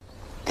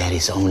there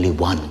is only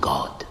one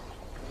God,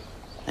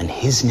 and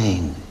his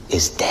name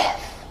is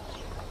death.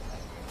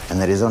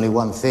 And there is only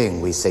one thing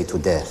we say to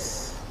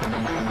death.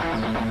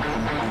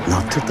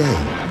 Not today.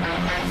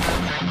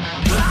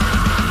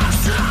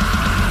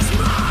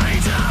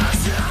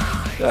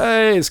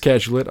 Hey, it's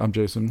Casual Lit. I'm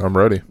Jason. I'm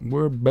ready.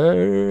 We're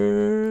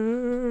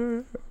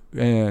back.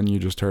 And you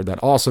just heard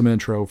that awesome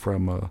intro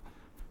from,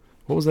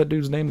 what was that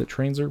dude's name that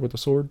trains her with the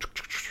sword?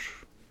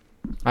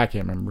 I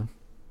can't remember.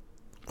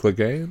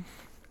 Clegane?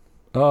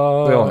 They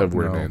all have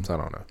weird names. I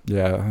don't know.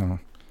 Yeah, I don't know.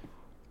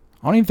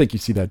 I don't even think you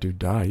see that dude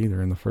die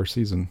either in the first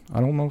season.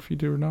 I don't know if you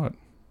do or not.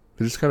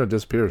 He just kind of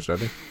disappears,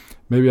 doesn't he?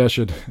 Maybe I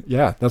should.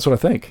 Yeah, that's what I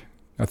think.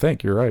 I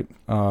think you're right.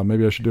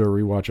 Maybe I should do a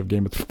rewatch of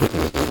Game of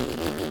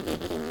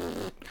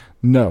Thrones.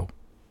 No.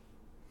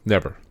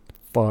 Never.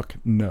 Fuck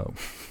no.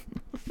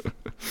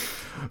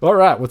 All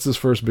right, what's this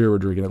first beer we're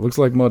drinking? It looks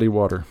like muddy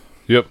water.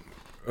 Yep.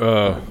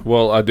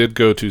 Well, I did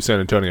go to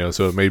San Antonio,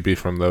 so it may be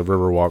from the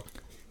Riverwalk.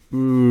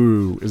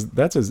 Ooh, is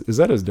that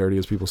as dirty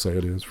as people say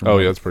it is? From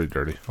Yeah, it's pretty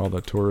dirty. All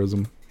that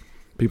tourism,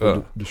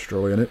 people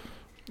destroying it.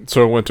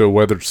 So I went to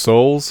Weathered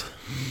Souls,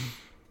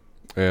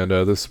 and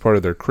this is part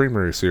of their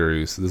Creamery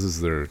series. This is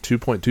their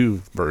 2.2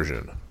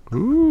 version.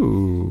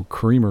 Ooh,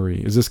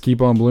 Creamery. Is this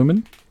Keep On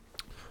Blooming?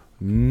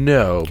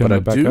 No, Can but I I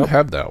back do up?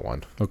 have that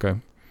one. Okay.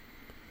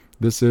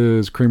 This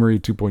is Creamery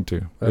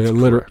 2.2. That's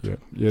correct.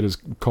 Yeah, it is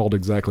called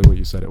exactly what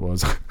you said it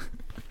was.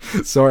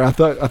 Sorry, I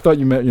thought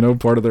you meant,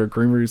 part of their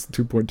Creamery's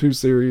 2.2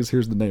 series.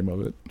 Here's the name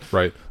of it.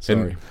 Right.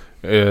 Sorry.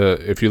 And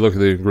if you look at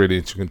the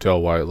ingredients, you can tell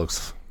why it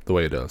looks the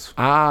way it does.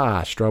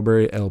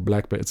 Strawberry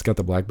blackberry. It's got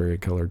the blackberry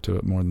color to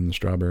it more than the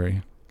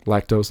strawberry.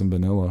 Lactose and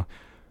vanilla.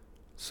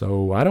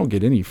 So I don't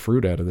get any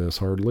fruit out of this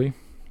hardly.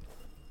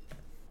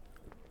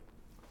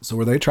 So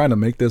were they trying to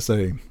make this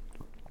a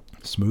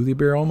smoothie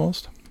beer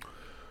almost?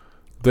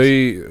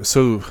 They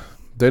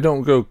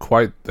don't go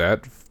quite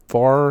that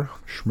far.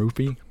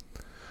 Schmoofy?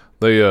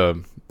 They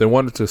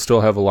wanted to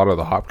still have a lot of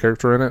the hop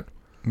character in it.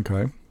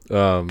 Okay.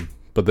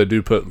 But they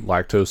do put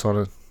lactose on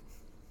it,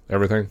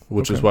 everything,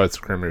 which is why it's a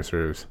Creamery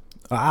series.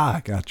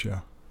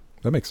 Gotcha.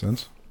 That makes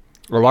sense.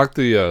 I like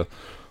the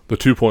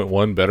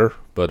 2.1 better,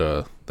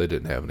 but they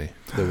didn't have any.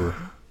 They were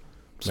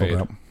Sold made.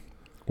 out.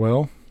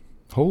 Well,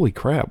 holy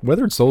crap.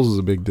 Weathered Souls is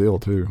a big deal,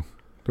 too.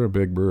 They're a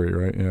big brewery,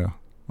 right? Yeah.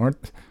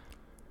 Aren't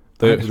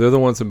They're the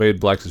ones that made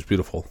Black is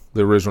Beautiful,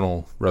 the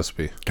original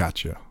recipe.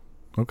 Gotcha.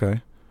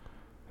 Okay.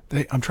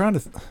 I'm trying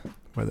to...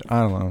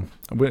 I don't know.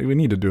 We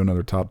need to do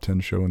another top 10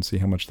 show and see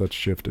how much that's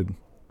shifted,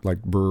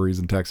 like breweries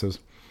in Texas.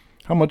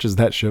 How much is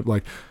that shift?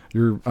 Like,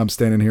 I'm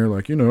standing here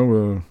like,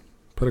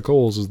 Petit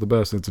Coles is the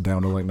best. It's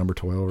down to like number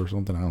 12 or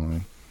something. I don't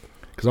know.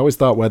 Because I always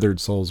thought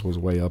Weathered Souls was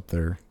way up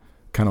there.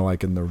 Kind of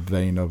like in the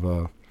vein of,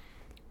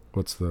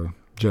 what's the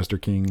Jester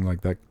King,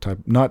 like that type.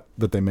 Not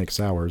that they make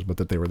sours, but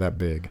that they were that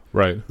big.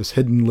 Right. This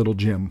hidden little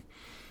gem.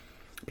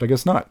 But I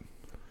guess not.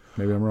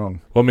 Maybe I'm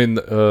wrong. Well, I mean,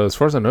 as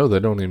far as I know, they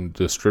don't even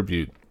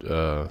distribute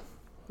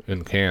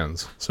in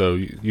cans. So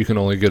you can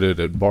only get it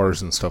at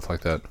bars and stuff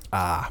like that.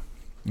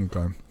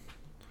 Okay.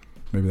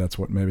 Maybe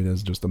it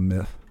is just a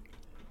myth.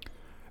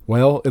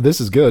 Well,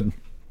 this is good.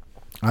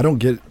 I don't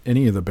get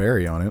any of the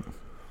berry on it.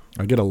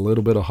 I get a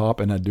little bit of hop,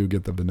 and I do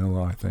get the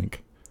vanilla, I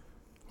think.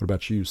 What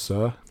about you,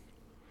 sir?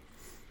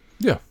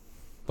 Yeah.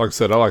 Like I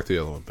said, I like the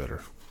other one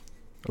better.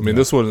 I mean,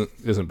 this one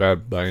isn't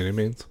bad by any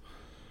means.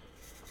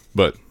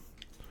 But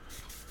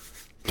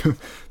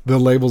the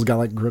label's got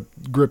like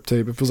grip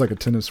tape. It feels like a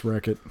tennis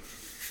racket.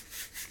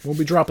 We'll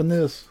be dropping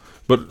this.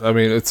 But I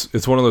mean,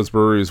 it's one of those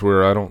breweries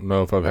where I don't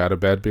know if I've had a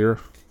bad beer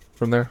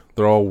from there.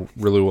 They're all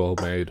really well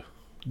made.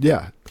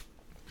 Yeah.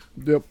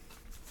 Yep.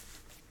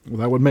 Well,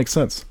 that would make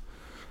sense.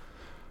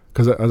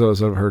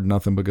 Because I've heard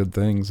nothing but good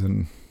things.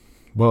 And,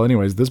 well,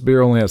 anyways, this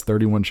beer only has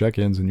 31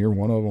 check-ins, and you're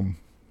one of them.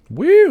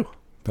 Woo!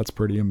 That's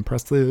pretty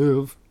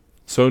impressive.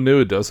 So new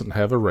it doesn't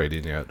have a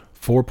rating yet.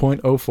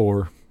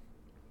 4.04.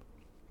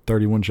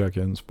 31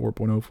 check-ins.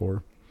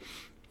 4.04.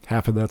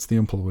 Half of that's the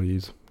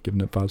employees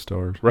giving it 5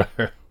 stars.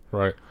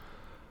 Right.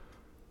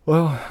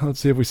 Well, let's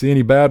see if we see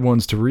any bad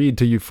ones to read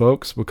to you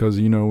folks, because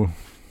you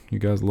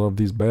guys love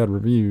these bad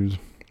reviews.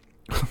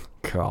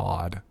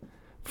 God.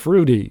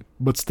 Fruity,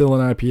 but still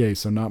an IPA,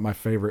 so not my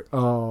favorite.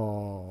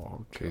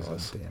 Oh,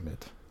 Jesus. God damn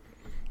it.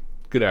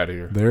 Get out of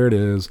here. There it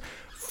is.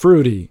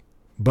 Fruity,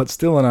 but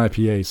still an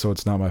IPA, so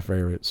it's not my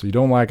favorite. So you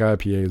don't like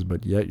IPAs,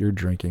 but yet you're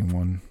drinking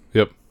one.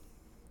 Yep.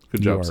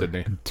 Good You job, are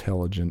Sydney.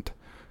 Intelligent.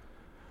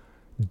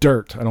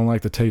 Dirt. I don't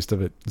like the taste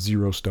of it.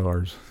 0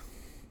 stars.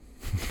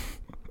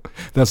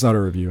 That's not a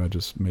review. I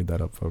just made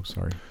that up, folks.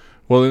 Sorry.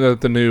 Well, then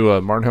the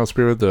new Martin House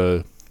beer,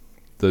 the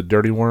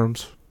Dirty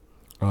Worms.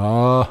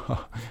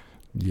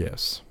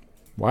 Yes.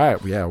 Why?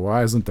 Yeah.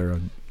 Why isn't there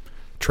a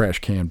trash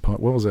can?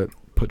 What was it?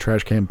 Put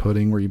trash can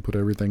pudding where you put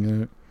everything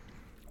in it.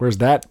 Where's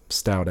that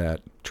stout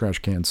at? Trash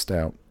can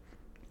stout.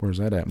 Where's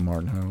that at,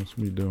 Martin House?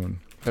 What are you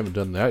doing? Haven't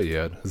done that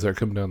yet. Is that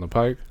coming down the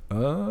pike?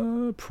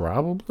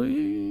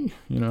 Probably.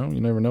 You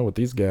never know with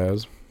these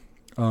guys.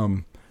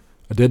 I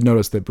did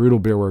notice that Brutal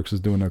Beer Works is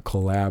doing a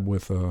collab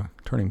with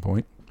Turning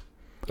Point.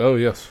 Oh,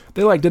 yes.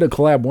 They like did a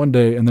collab one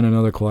day and then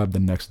another collab the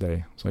next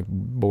day. It's like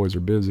boys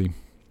are busy.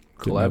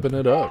 Collabing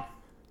it up.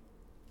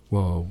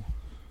 Whoa.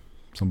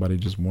 Somebody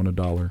just won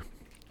 $1.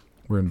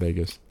 We're in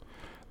Vegas.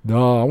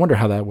 I wonder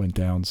how that went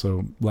down.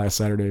 So last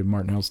Saturday,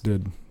 Martin House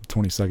did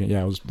 22nd.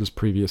 Yeah, it was this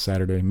previous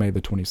Saturday, May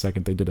the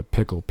 22nd. They did a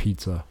pickle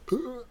pizza.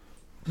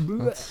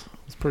 That's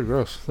pretty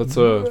gross. That's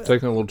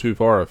taking it a little too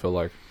far, I feel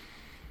like.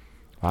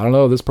 I don't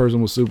know. This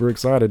person was super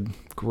excited.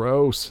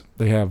 Gross.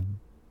 They have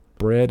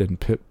bread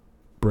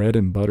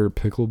and butter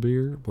pickle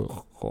beer.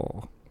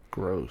 Oh.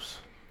 Gross.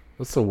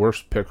 That's the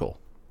worst pickle.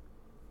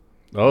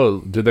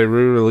 Oh, did they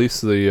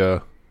re-release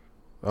the...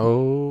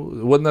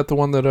 wasn't that the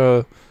one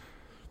that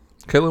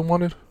Caitlin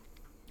wanted?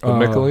 The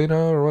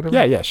Michelina or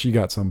whatever? Yeah, she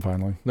got some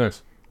finally.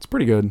 Nice. It's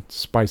pretty good.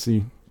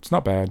 Spicy. It's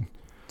not bad.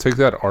 Take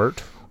that,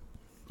 Art.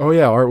 Oh,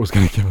 yeah, Art was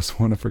going to give us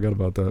one. I forgot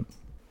about that.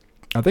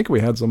 I think we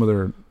had some of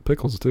their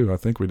pickles, too. I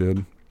think we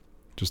did.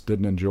 Just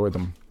didn't enjoy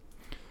them.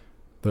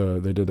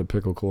 They did a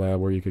pickle collab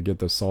where you could get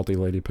the Salty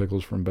Lady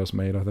pickles from Best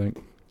Made, I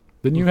think.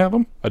 Didn't you have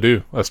them? I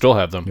do. I still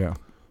have them. Yeah.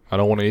 I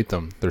don't want to eat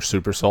them. They're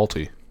super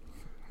salty.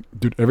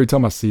 Dude, every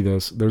time I see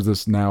this, there's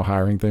this now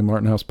hiring thing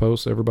Martin House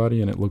posts,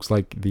 everybody, and it looks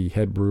like the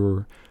head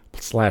brewer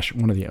 /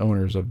 one of the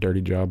owners of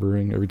Dirty Job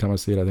Brewing. Every time I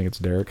see it, I think it's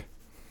Derek.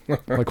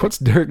 Like, what's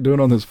Derek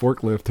doing on this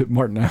forklift at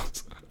Martin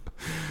House?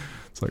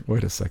 It's like,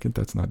 wait a second,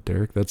 that's not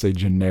Derek. That's a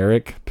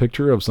generic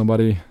picture of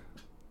somebody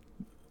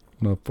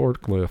on a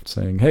forklift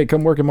saying, hey,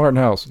 come work at Martin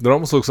House. That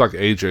almost looks like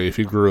AJ if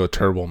he grew a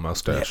terrible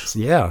mustache. Yes,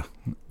 yeah,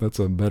 that's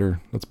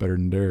better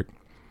than Derek.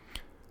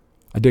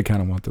 I did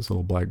kind of want this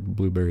little black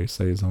blueberry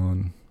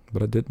saison,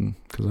 but I didn't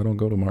because I don't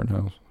go to Martin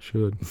House.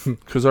 Should.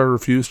 Because I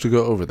refuse to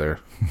go over there.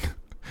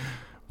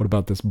 What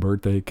about this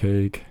birthday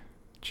cake?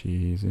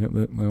 Jeez.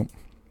 Yeah, well,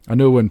 I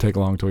knew it wouldn't take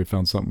long until we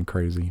found something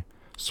crazy.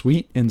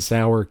 Sweet and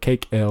sour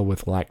cake ale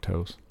with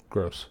lactose.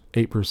 Gross.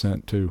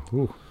 8% too.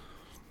 Ooh.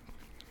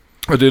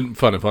 I did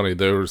find it funny.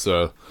 There was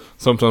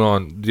something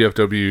on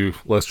DFW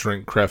Let's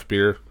Drink Craft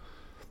Beer,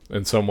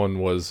 and someone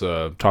was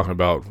talking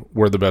about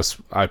where the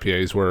best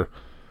IPAs were,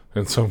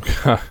 and some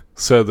guy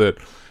said that,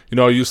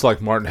 I used to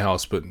like Martin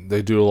House, but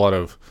they do a lot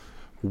of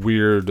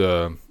weird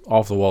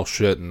off-the-wall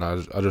shit, and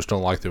I just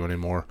don't like them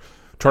anymore.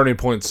 Turning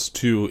Point's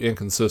too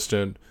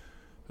inconsistent,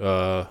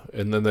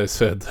 and then they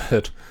said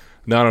that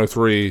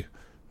 903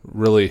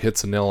 really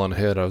hits a nail on the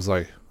head. I was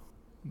like,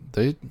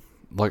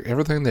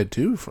 everything they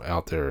do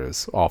out there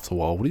is off the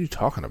wall. What are you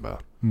talking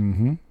about?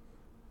 Mm-hmm.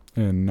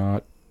 And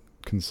not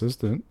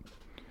consistent.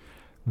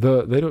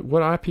 What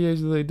IPAs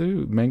do they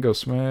do? Mango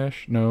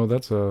Smash? No,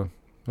 that's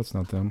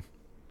not them.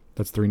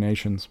 That's Three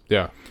Nations.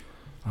 Yeah.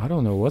 I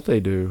don't know what they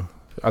do.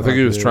 I think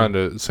he was trying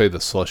to say the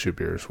slushy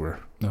beers were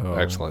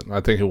excellent. I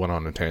think he went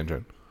on a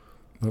tangent.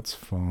 That's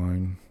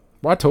fine.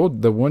 Well, I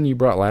told the one you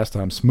brought last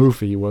time,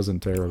 Smoofy,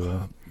 wasn't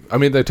terrible. I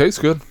mean, they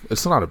taste good.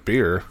 It's not a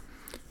beer.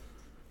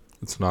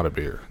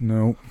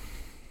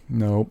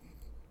 Nope.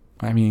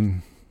 I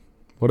mean,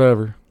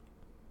 whatever.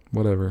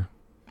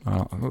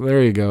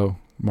 There you go.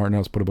 Martin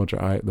House put a bunch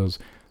of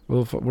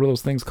what are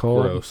those things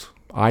called? Gross.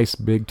 Ice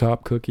Big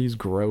Top cookies.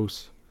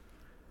 Gross.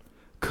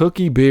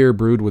 Cookie beer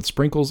brewed with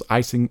sprinkles,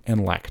 icing,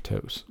 and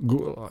lactose.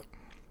 What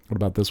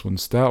about this one?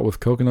 Stout with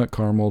coconut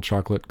caramel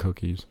chocolate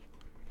cookies.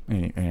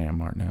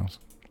 Martin House.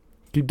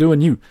 Keep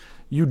doing you.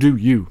 You do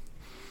you.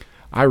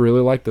 I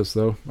really like this,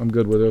 though. I'm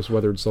good with this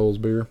Weathered Souls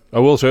beer. I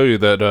will tell you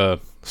that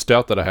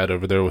stout that I had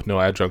over there with no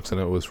adjuncts in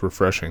it was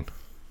refreshing.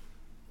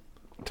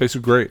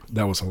 Tasted great.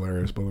 That was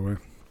hilarious, by the way.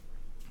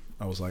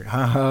 I was like,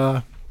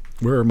 haha,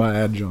 where are my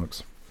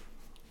adjuncts?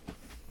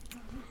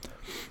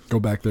 Go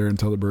back there and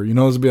tell the brewer, this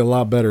would be a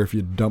lot better if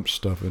you dumped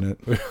stuff in it.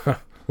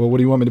 Well, what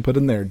do you want me to put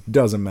in there?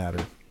 Doesn't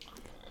matter.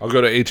 I'll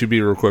go to HEB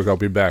real quick. I'll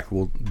be back.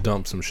 We'll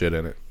dump some shit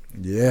in it.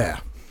 Yeah.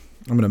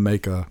 I'm gonna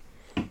make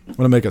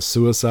a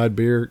suicide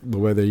beer the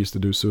way they used to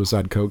do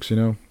suicide cokes,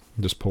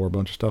 just pour a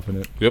bunch of stuff in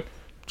it. Yep.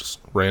 Just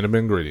random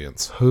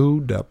ingredients.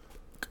 Who the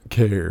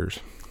cares?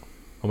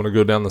 I'm gonna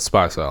go down the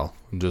spice aisle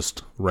and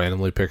just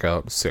randomly pick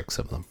out 6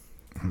 of them.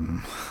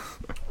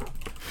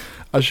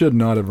 I should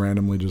not have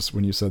randomly just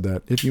when you said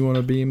that. If you want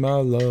to be my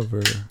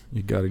lover,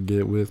 you got to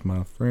get with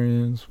my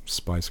friends.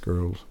 Spice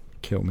Girls.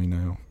 Kill me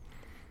now.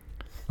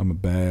 I'm a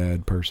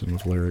bad person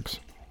with lyrics.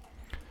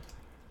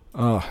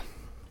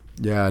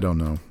 Yeah, I don't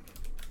know.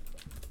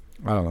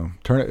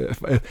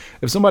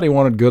 If somebody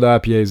wanted good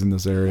IPAs in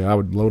this area, I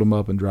would load them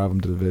up and drive them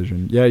to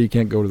Division. Yeah, you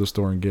can't go to the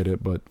store and get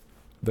it, but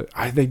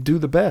they do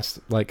the best.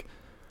 Like,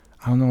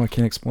 I don't know. I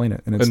can't explain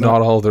it. And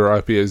not all their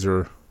IPAs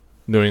are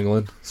New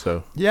England,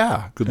 so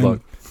yeah. Good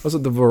luck. Also,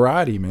 the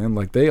variety, man.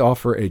 Like, they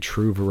offer a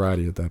true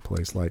variety at that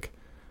place. Like,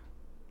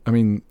 I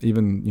mean,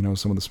 even,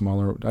 some of the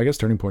smaller, I guess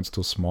Turning Point's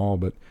still small,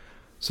 but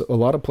so a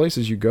lot of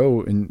places you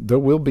go, and there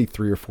will be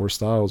 3 or 4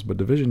 styles, but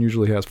Division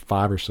usually has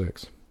 5 or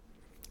 6.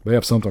 They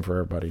have something for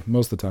everybody,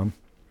 most of the time.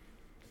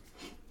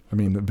 I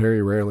mean,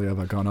 very rarely have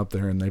I gone up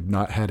there and they've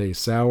not had a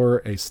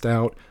sour, a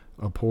stout,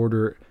 a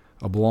porter,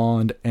 a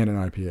blonde, and an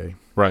IPA.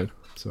 Right.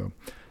 So,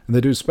 and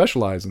they do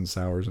specialize in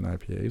sours and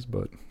IPAs,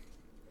 but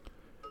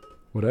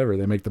whatever.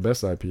 They make the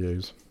best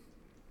IPAs.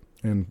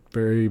 and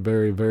very,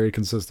 very, very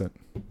consistent.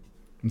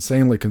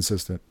 Insanely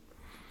consistent.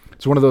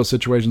 It's one of those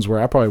situations where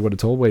I probably would have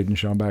told Wade and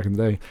Sean back in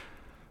the day,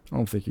 I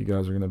don't think you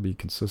guys are going to be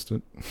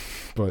consistent,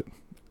 but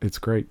it's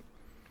great.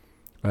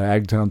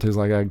 Agtown tastes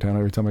like Agtown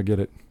every time I get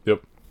it.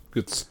 Yep.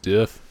 Good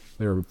stiff.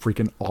 They're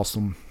freaking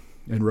awesome.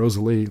 And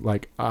Rosalie,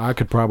 like, I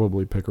could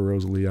probably pick a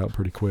Rosalie out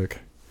pretty quick.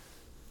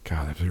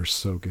 God, they're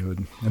so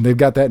good. And they've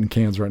got that in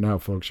cans right now,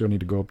 folks. You'll need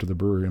to go up to the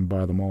brewery and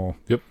buy them all.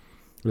 Yep.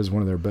 It is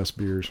one of their best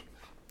beers.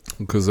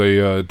 Because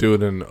they do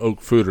it in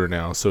oak fooder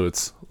now, so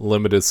it's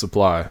limited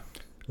supply.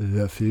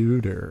 The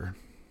Fooder.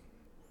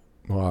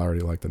 Well, I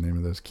already like the name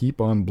of this.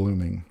 Keep on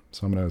Blooming.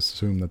 So I'm going to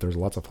assume that there's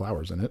lots of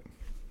flowers in it.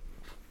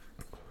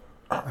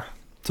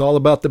 It's all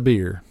about the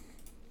beer.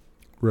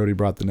 Rhodey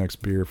brought the next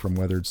beer from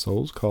Weathered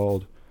Souls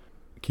called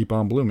Keep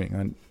on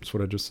Blooming. That's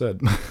what I just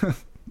said.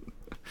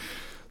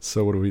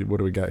 So what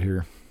do we got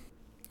here?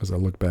 As I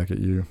look back at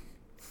you.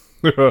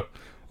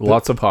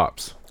 Lots of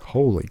hops.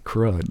 Holy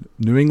crud.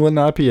 New England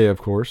IPA,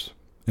 of course.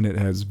 And it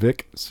has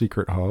Vic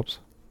Secret hops.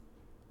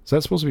 Is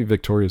that supposed to be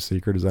Victoria's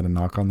Secret? Is that a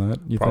knock on that,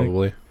 you think?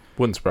 Probably.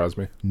 Wouldn't surprise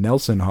me.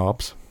 Nelson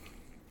hops.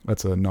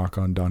 That's a knock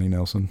on Donnie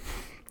Nelson.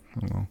 I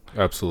don't know.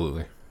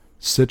 Absolutely.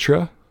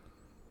 Citra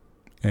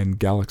and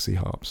Galaxy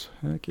hops.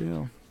 Heck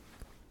yeah.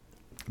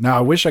 Now,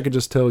 I wish I could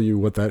just tell you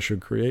what that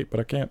should create, but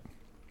I can't.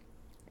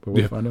 But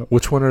we'll find out.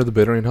 Which one are the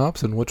bittering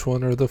hops and which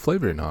one are the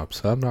flavoring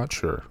hops? I'm not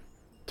sure.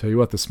 Tell you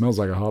what, this smells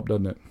like a hop,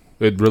 doesn't it?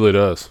 It really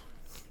does.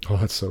 Oh,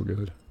 that's so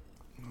good.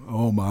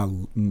 Oh, my.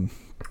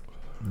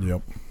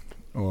 Yep.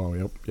 Oh,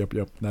 yep.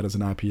 That is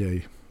an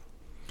IPA.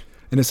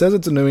 And it says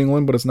it's a New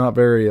England, but it's not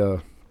very,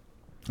 I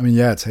mean,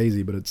 yeah, it's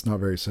hazy, but it's not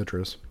very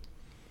citrus.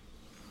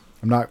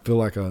 I don't feel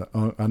like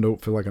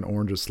an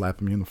orange is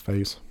slapping me in the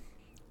face.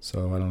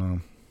 So, I don't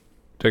know.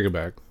 Take it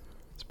back.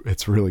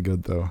 It's really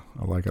good, though.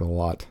 I like it a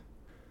lot.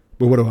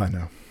 But what do I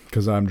know?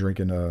 Because I'm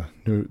drinking the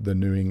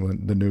New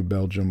England, the New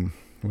Belgium,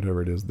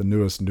 whatever it is, the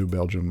newest New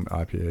Belgium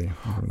IPA.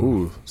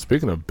 Ooh,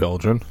 speaking of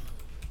Belgian,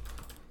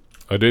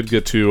 I did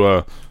get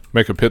to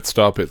make a pit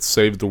stop at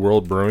Save the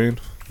World Brewing.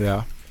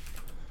 Yeah.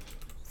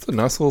 It's a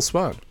nice little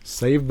spot.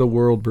 Save the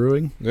World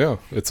Brewing? Yeah.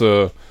 It's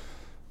a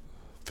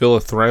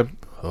philanthropic.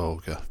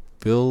 Oh, God.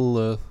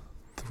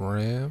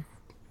 Philanthropic?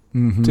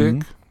 Mm-hmm.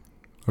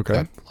 Okay.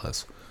 God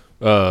bless.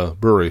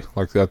 Brewery.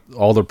 Like that.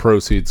 All the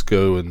proceeds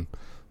go and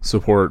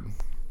support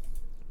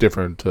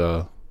different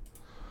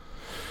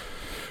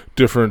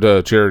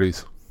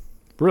charities.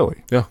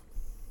 Really? Yeah.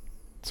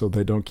 So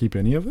they don't keep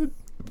any of it?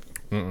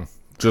 Mm-mm.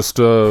 Just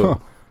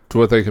to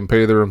what they can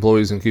pay their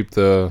employees and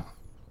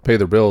pay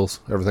their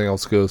bills. Everything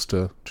else goes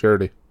to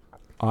charity.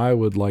 I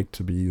would like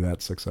to be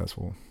that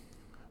successful.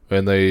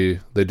 And they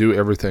do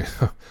everything.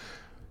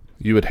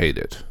 You would hate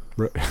it.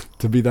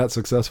 To be that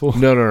successful?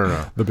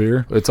 No. The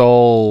beer? It's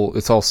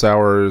all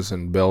sours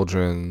and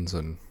Belgians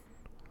and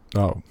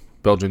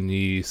Belgian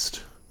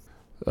yeast.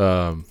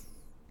 Even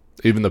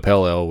the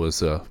pale ale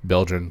was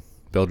Belgian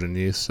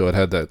yeast, so it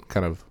had that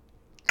kind of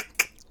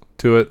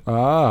to it.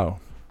 Oh.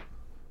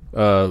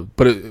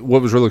 But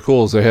what was really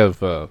cool is they have,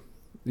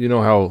 you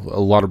know how a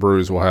lot of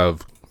breweries will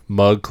have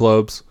mug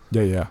clubs?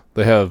 Yeah.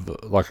 They have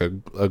like a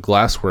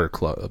glassware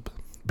club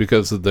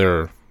because of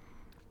their.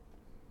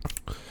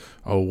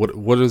 Oh,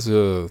 what is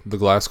the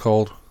glass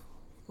called?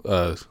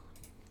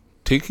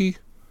 Tiki?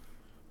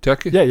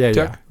 Tech?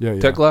 Yeah.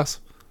 Tech glass.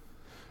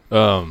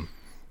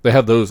 They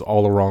have those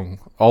all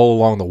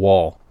along the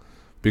wall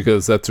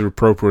because that's the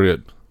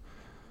appropriate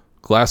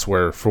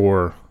glassware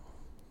for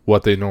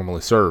what they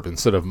normally serve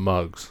instead of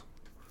mugs.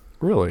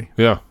 Really?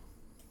 Yeah.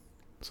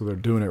 So they're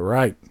doing it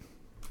right.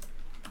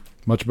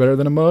 Much better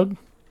than a mug?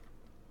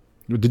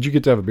 Did you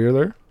get to have a beer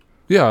there?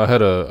 Yeah, I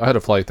had a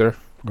flight there.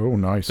 Oh,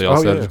 nice. They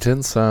also had a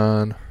tin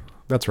sign.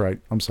 That's right.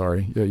 I'm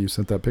sorry. Yeah, you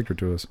sent that picture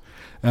to us.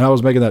 And I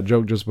was making that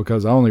joke just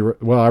because I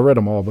read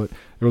them all, but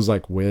it was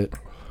like wit.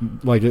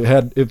 Like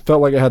it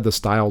felt like it had the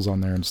styles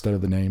on there instead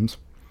of the names.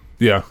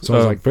 Yeah. So I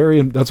was like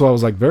that's why I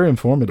was like very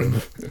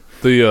informative.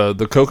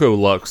 The Cocoa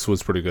Lux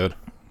was pretty good.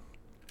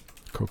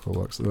 Cocoa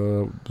Lux.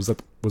 Was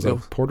that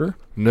porter?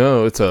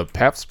 No, it's a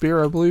Pabst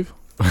beer, I believe.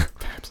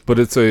 But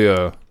it's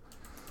a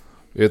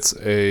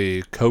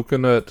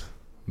coconut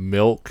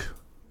milk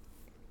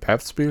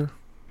Pabst beer.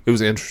 It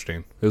was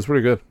interesting. It was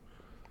pretty good.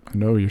 I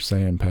know you're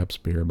saying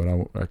Pabst beer, but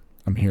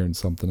I'm hearing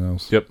something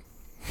else. Yep.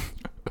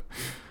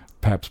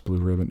 Pabst Blue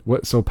Ribbon.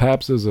 What? So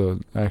Pabst is a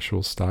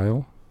actual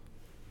style?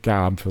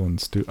 God, I'm feeling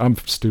I'm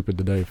stupid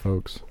today,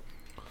 folks.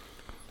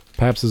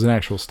 Pabst is an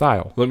actual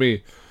style. Let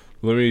me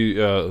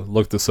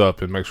look this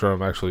up and make sure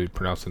I'm actually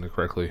pronouncing it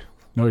correctly.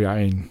 No, yeah,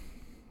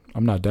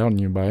 I'm not doubting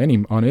you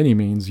on any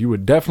means. You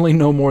would definitely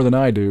know more than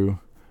I do.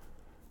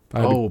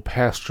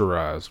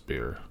 Pasteurized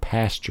beer.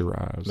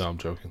 Pasteurized. No, I'm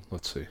joking.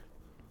 Let's see.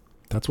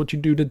 That's what you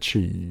do to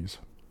cheese.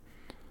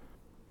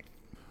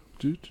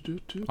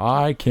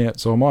 I can't.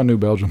 So I'm on New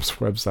Belgium's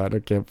website. I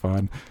can't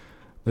find.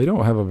 They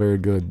don't have a very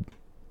good.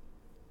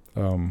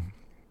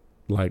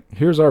 Like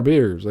here's our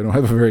beers. They don't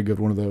have a very good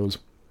one of those.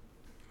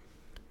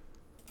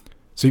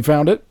 So you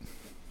found it?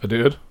 I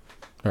did.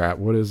 All right.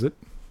 What is it?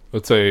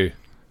 It's a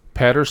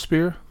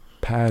Paterspeer.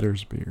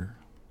 Patter's beer.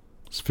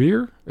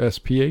 Sphere?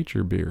 SPH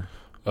or beer?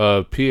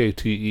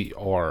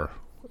 Patersbier.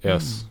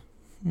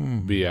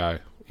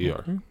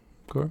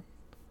 Okay.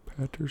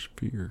 Patter's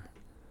beer.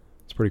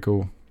 It's pretty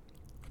cool.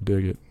 I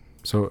dig it.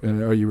 So,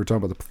 and you were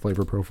talking about the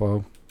flavor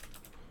profile.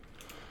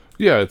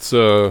 Yeah, it's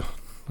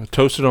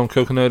toasted on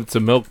coconut. It's a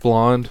milk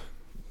blonde.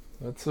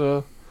 That's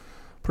a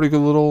pretty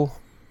good little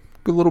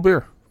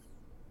beer.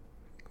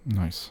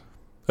 Nice.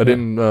 I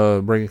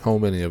didn't bring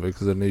home any of it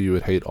because I knew you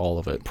would hate all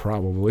of it.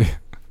 Probably.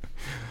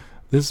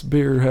 This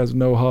beer has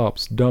no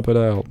hops. Dump it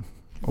out.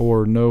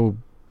 Or no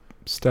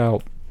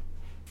stout.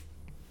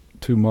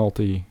 Too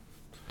malty.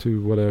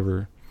 Too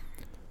whatever.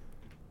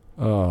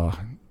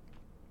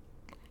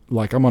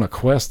 Like I'm on a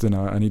quest and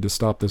I need to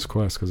stop this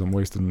quest because I'm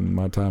wasting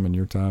my time and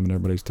your time and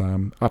everybody's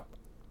time.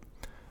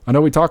 I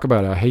know we talk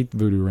about it. I hate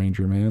Voodoo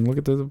Ranger, man. Look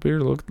at the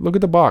beer. Look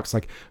at the box.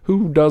 Like,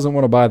 who doesn't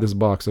want to buy this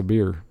box of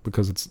beer?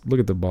 Because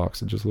look at the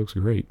box. It just looks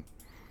great.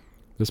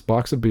 This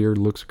box of beer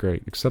looks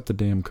great, except the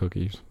damn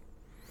cookies.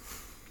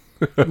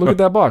 Look at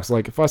that box.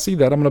 Like, if I see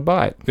that, I'm gonna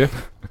buy it. Yeah,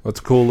 that's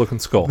a cool looking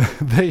skull.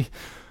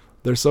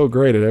 They're so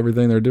great at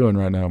everything they're doing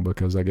right now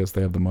because I guess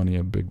they have the money.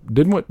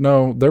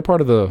 They're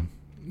part of the.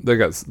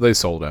 They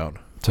sold out.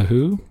 To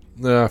who?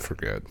 Nah, I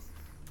forget.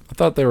 I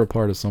thought they were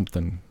part of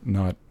something,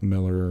 not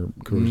Miller or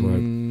Coors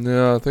Light.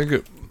 No, I think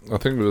it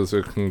was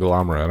a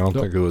conglomerate. I don't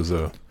think it was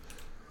a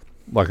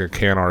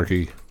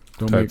Canarchy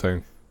type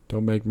thing.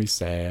 Don't make me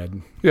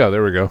sad. Yeah,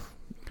 there we go.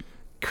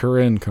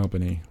 Corinne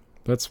Company.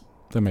 That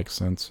makes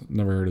sense.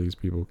 Never heard of these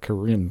people.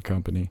 Corinne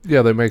Company.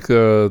 Yeah, they make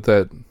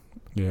that.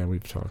 Yeah,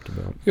 we've talked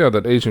about. Yeah,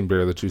 that Asian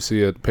beer that you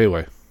see at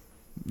Payway.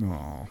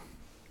 Oh.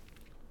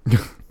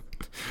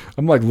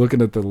 I'm like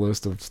looking at the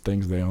list of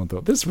things they own though.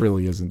 This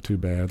really isn't too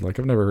bad. Like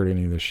I've never heard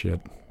any of this shit.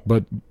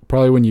 But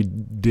probably when you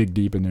dig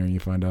deep in there you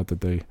find out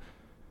that they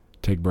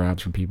take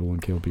bribes from people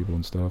and kill people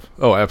and stuff.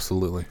 Oh,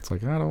 absolutely. It's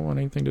like I don't want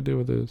anything to do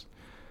with this.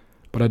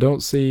 But I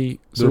don't see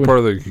They're part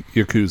of the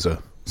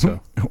Yakuza. So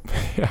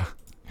yeah.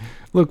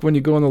 Look, when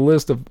you go on the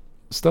list of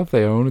stuff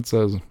they own, it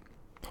says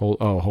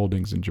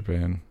holdings in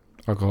Japan.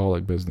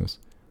 Alcoholic business.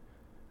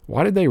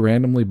 Why did they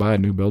randomly buy a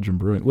New Belgium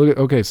Brewing?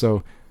 Okay,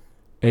 so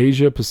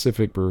Asia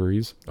Pacific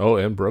Breweries. Oh,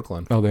 and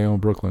Brooklyn. Oh, they own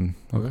Brooklyn.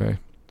 Okay.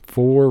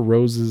 4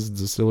 Roses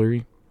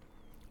Distillery.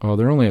 Oh,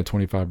 they're only a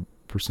 25%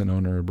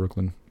 owner of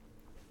Brooklyn.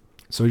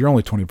 So you're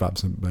only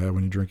 25% bad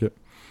when you drink it.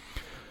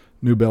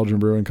 New Belgium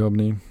Brewing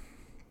Company.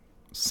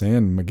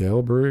 San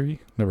Miguel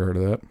Brewery. Never heard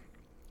of that.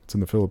 It's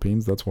in the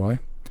Philippines. That's why.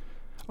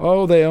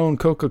 Oh, they own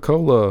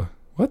Coca-Cola.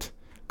 What?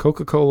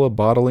 Coca-Cola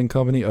Bottling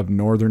Company of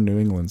Northern New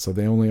England. So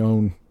they only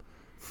own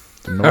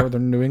the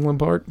Northern New England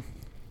part?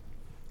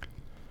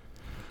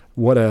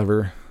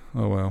 Whatever.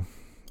 Oh, well.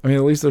 I mean,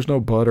 at least there's no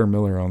Bud or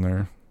Miller on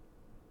there.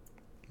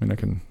 I mean, I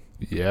can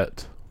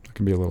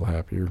be a little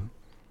happier.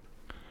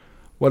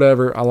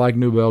 Whatever. I like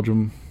New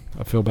Belgium.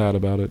 I feel bad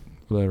about it.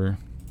 Whatever.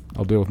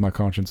 I'll deal with my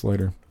conscience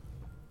later.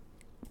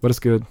 But it's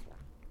good.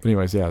 But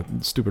anyways, yeah,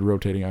 stupid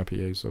rotating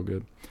IPA is so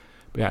good.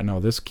 But yeah,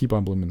 no, this Keep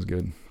on Blooming's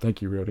good.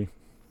 Thank you, Rody.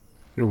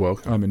 You're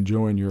welcome. I'm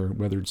enjoying your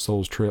Weathered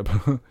Souls trip.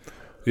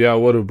 Yeah, I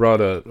would have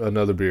brought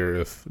another beer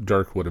if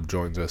Dirk would have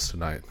joined us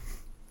tonight.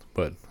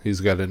 But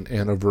he's got an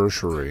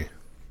anniversary.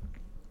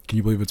 Can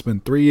you believe it's been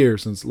 3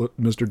 years since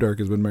Mr. Dirk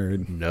has been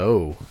married?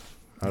 No,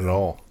 not at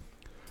all.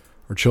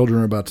 Our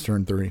children are about to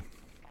turn 3.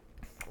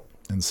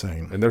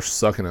 Insane. And they're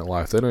sucking at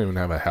life. They don't even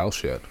have a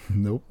house yet.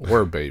 Nope.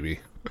 Or a baby.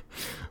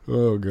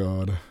 Oh,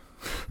 God.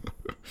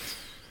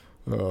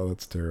 Oh,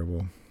 that's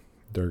terrible.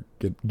 Dirk,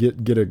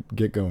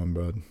 get going,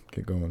 bud.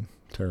 Get going.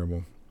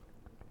 Terrible.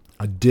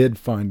 I did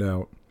find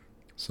out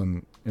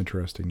some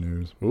interesting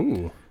news.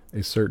 Ooh.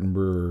 A certain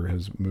brewer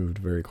has moved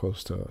very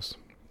close to us.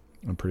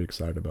 I'm pretty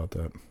excited about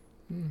that.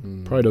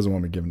 Mm-hmm. Probably doesn't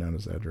want me giving down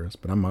his address,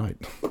 but I might.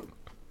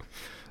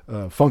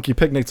 Funky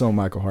Picnic's own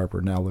Michael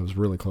Harper now lives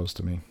really close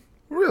to me.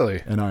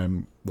 Really? And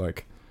I'm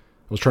like,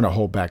 I was trying to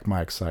hold back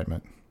my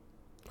excitement.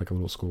 Like a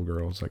little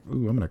schoolgirl. I was like,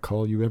 ooh, I'm going to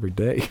call you every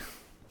day.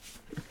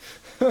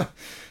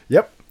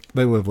 Yep.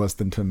 They live less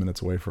than 10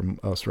 minutes away from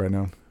us right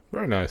now.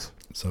 Very nice.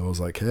 So I was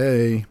like,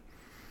 hey.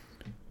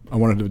 I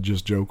wanted to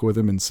just joke with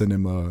him and send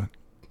him a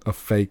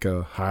fake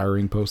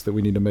hiring post that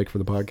we need to make for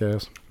the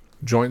podcast.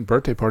 Joint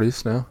birthday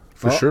parties now,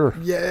 for sure.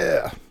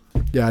 Yeah.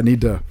 Yeah, I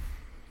need to.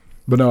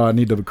 But no, I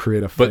need to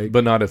create a fake.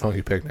 But not at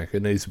Funky Picnic.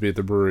 It needs to be at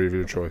the brewery of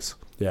your choice.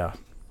 Yeah.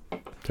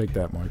 Take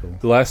that, Michael.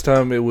 The last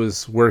time it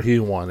was where he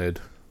wanted.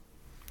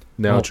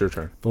 Now it's your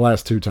turn. The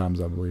last 2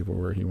 times, I believe, were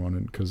where he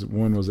wanted. Because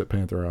one was at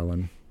Panther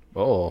Island.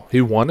 Oh,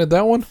 he wanted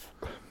that one?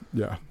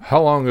 Yeah.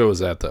 How long ago was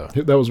that, though?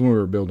 That was when we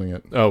were building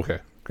it. Oh, okay.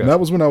 And that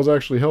was when I was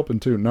actually helping,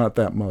 too. Not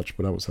that much,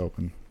 but I was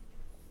helping.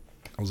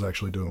 I was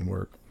actually doing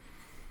work.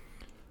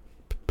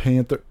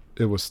 Panther...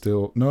 It was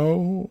still...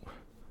 No.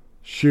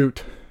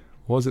 Shoot.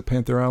 Was it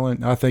Panther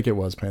Island? I think it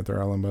was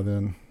Panther Island by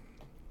then.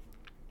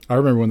 I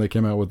remember when they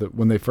came out with it.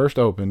 When they first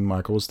opened,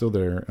 Michael was still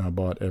there, and I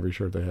bought every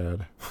shirt they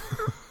had.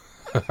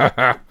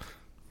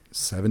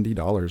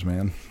 $70,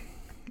 man.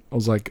 I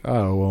was like,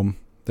 oh,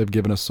 they've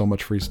given us so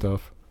much free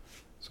stuff.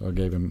 So I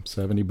gave him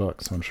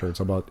 $70 on shirts.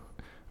 I bought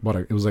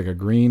It was like a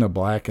green, a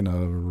black, and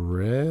a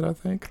red, I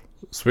think.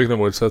 Speaking of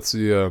which, that's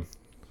the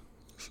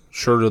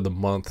shirt of the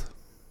month.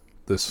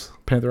 This,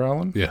 Panther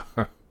Island? yeah.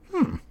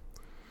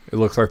 It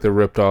looks like they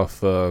ripped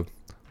off the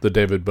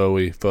David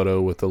Bowie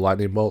photo with the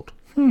lightning bolt.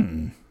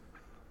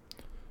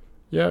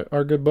 Yeah,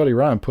 our good buddy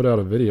Ryan put out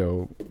a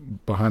video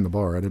behind the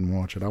bar. I didn't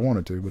watch it. I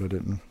wanted to, but I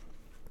didn't.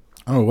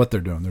 I don't know what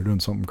they're doing. They're doing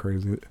something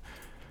crazy.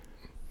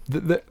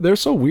 They're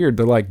so weird.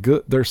 They're like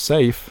good. They're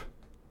safe,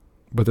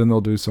 but then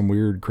they'll do some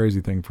weird,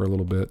 crazy thing for a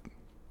little bit.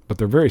 But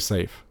they're very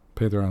safe.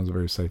 Panther Island's a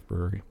very safe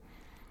brewery.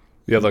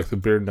 Yeah, like the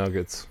beer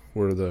nuggets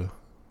were the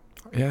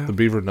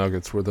beaver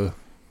nuggets were the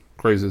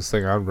craziest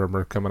thing I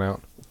remember coming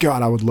out.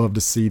 God, I would love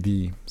to see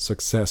the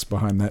success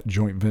behind that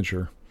joint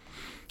venture.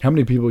 How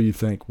many people you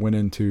think went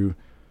into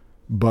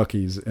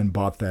Buc-ee's and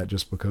bought that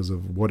just because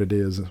of what it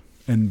is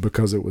and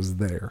because it was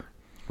there?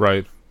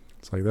 Right.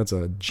 It's like, that's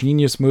a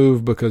genius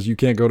move because you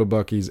can't go to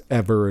Buc-ee's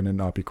ever and it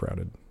not be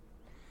crowded.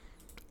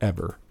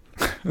 Ever.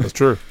 That's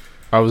true.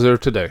 I was there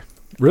today.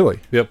 Really?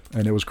 Yep.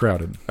 And it was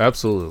crowded.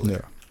 Absolutely.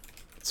 Yeah.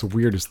 It's the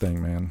weirdest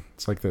thing, man.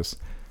 It's like this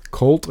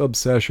cult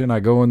obsession. I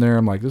go in there,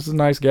 I'm like, this is a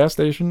nice gas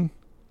station.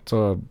 It's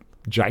a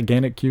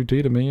gigantic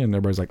QT to me, and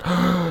everybody's like,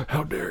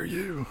 how dare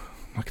you?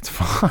 I'm like, it's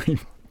fine.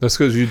 That's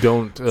because you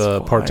don't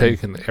fine.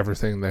 partake in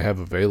everything they have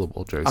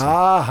available, Jason.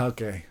 Ah,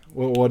 okay.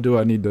 Well, what do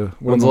I need to...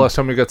 When's the last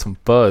time you got some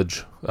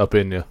fudge up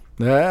in you?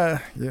 Yeah,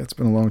 it's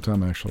been a long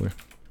time, actually.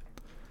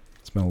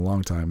 It's been a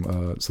long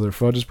time. So their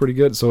fudge is pretty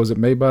good. So is it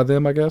made by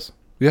them, I guess?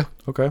 Yeah.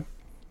 Okay.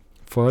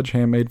 Fudge,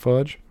 handmade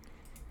fudge.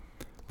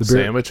 The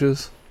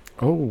Sandwiches?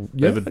 Oh,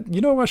 yeah.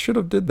 You know, I should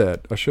have did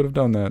that. I should have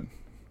done that.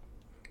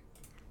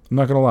 I'm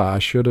not going to lie. I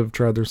should have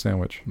tried their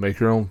sandwich. Make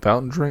your own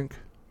fountain drink?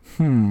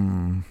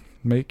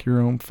 Make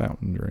your own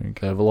fountain drink.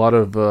 They have a lot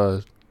of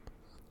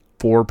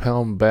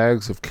 4-pound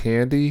bags of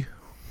candy.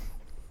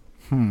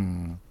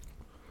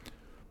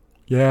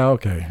 Yeah,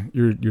 okay.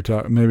 You're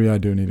talking. Maybe I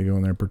do need to go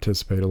in there and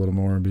participate a little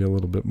more and be a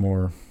little bit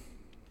more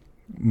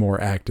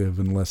active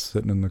and less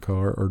sitting in the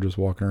car or just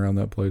walking around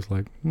that place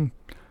like,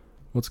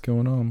 what's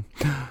going on?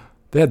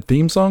 They had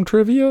theme song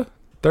trivia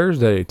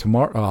Thursday,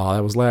 tomorrow. Oh,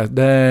 that was last.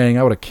 Dang,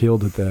 I would have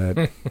killed at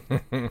that.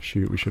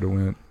 Shoot, we should have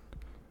went.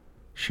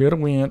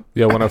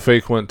 Yeah, when I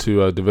fake went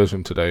to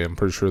Division today, I'm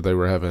pretty sure they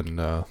were having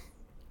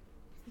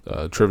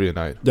trivia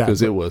night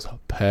because it was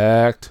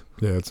packed.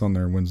 Yeah, it's on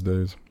there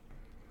Wednesdays.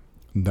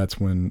 And that's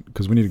when,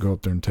 because we need to go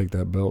up there and take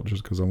that belt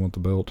just because I want the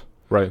belt.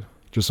 Right.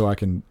 Just so I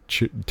can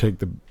take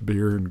the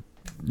beer and,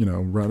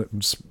 run it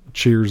and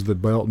cheers the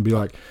belt and be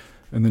like,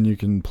 and then you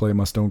can play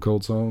my Stone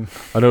Cold song.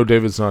 I know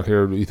David's not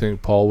here. Do you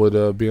think Paul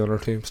would be on our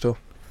team still?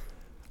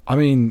 I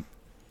mean,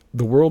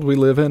 the world we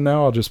live in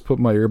now, I'll just put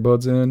my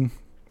earbuds in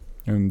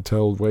and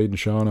tell Wade and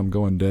Sean I'm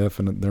going deaf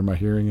and they're my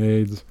hearing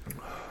aids.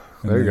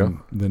 And there you go.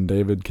 Then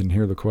David can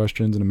hear the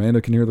questions and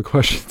Amanda can hear the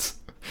questions.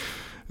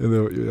 And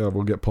then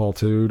we'll get Paul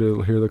too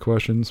to hear the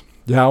questions.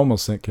 Yeah, I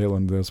almost sent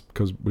Caitlin this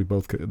because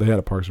they had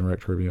a Parks and Rec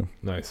trivia.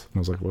 Nice. And I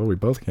was like, well, we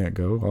both can't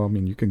go. Well, I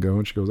mean, you can go.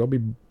 And she goes, I'll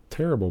be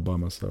terrible by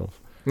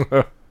myself.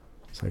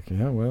 It's like,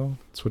 yeah, well,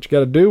 that's what you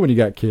got to do when you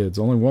got kids.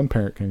 Only one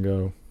parent can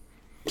go.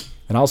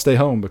 And I'll stay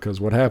home because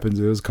what happens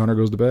is Connor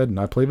goes to bed and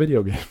I play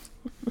video games.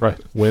 Right.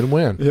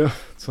 Win-win. Yeah.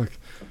 It's like,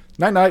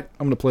 night-night,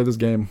 I'm going to play this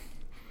game.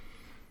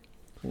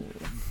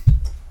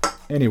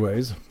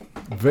 Anyways,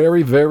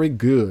 very, very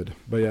good.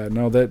 But yeah,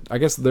 no, I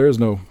guess there is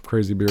no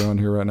crazy beer on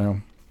here right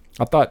now.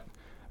 I thought,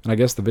 and I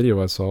guess the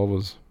video I saw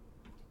was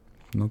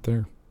not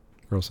there.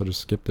 Or else I just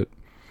skipped it.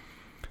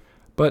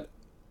 But,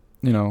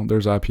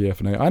 there's IPF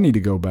and A. I need to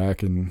go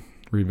back and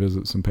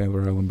revisit some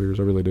Panther Island beers.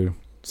 I really do.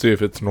 See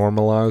if it's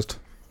normalized.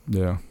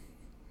 Yeah,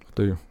 I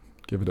do.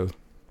 Give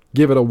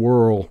it a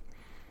whirl.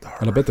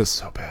 And I bet this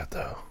so bad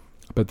though.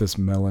 I bet this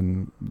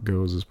melon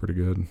goes is pretty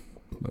good.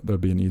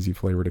 That'd be an easy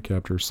flavor to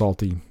capture.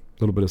 Salty, a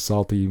little bit of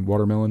salty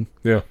watermelon.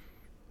 Yeah,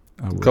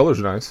 color's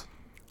nice.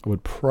 I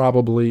would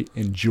probably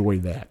enjoy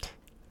that.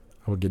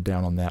 I would get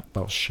down on that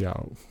faux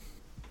show.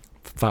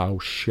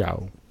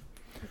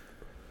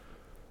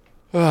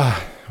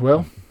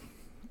 Well,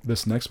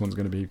 this next one's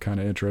going to be kind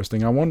of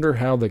interesting. I wonder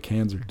how the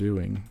cans are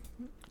doing.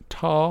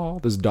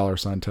 This is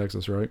 $,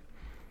 Texas, right?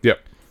 Yep.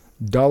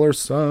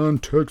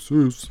 $,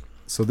 Texas.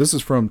 So this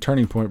is from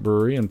Turning Point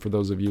Brewery, and for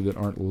those of you that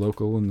aren't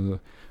local in the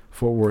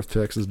Fort Worth,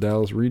 Texas,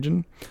 Dallas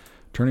region,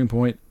 Turning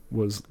Point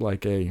was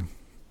like it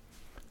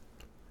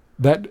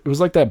was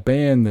like that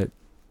band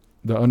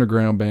the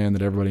underground band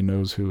that everybody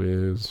knows who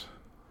is.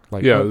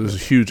 Like, yeah, there's a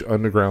huge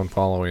underground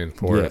following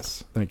for it.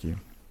 Yes, thank you.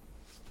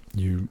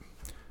 You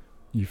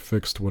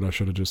fixed what I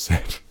should have just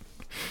said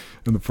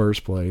in the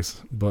first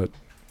place. But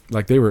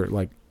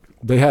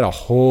they had a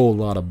whole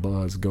lot of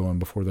buzz going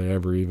before they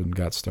ever even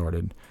got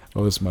started.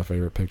 Oh, this is my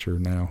favorite picture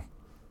now.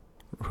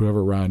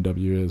 Whoever Ryan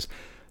W. is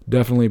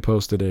definitely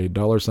posted a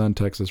 $,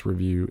 Texas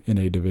review in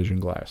a Division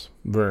glass.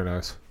 Very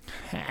nice.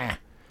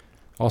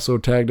 Also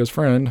tagged his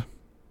friend.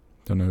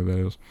 Don't know who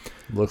that is.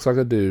 Looks like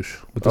a douche.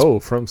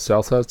 But from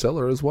Southside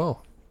Cellar as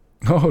well.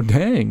 Oh,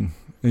 dang.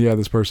 Yeah,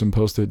 this person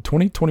posted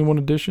 2021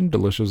 edition.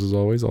 Delicious as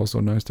always. Also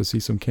nice to see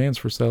some cans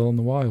for sale in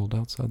the wild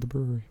outside the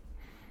brewery.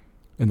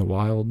 in the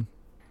wild.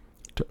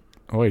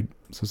 Oh, wait.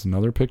 Is this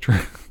another picture?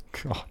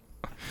 God.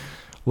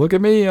 Look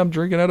at me. I'm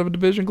drinking out of a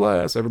Division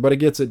glass. Everybody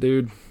gets it,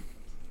 dude.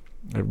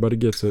 Everybody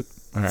gets it.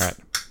 All right.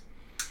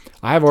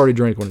 I've already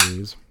drank one of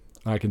these.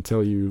 I can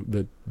tell you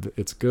that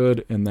it's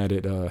good and that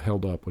it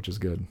held up, which is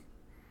good.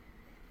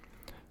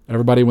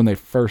 Everybody, when they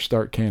first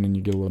start canning,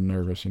 you get a little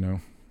nervous, you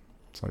know?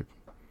 It's like,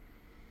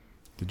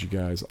 did you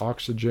guys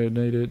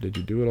oxygenate it? Did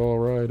you do it all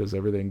right? Is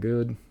everything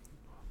good?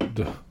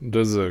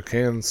 Does the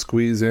can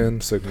squeeze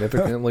in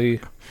significantly?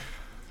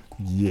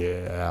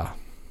 Yeah.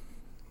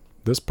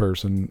 This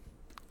person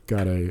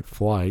got a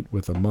flight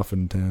with a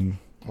muffin tin.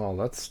 Well,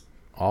 that's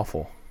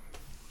awful.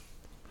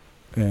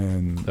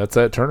 And That's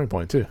at Turning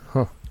Point, too.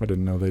 Huh. I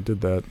didn't know they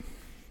did that.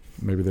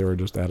 Maybe they were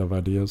just out of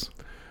ideas.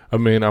 I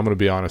mean, I'm going to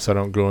be honest. I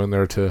don't go in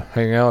there to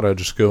hang out. I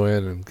just go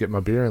in and get my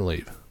beer and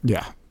leave.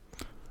 Yeah.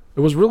 It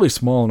was really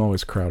small and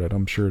always crowded.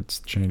 I'm sure it's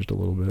changed a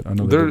little bit. I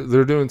know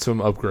They're doing some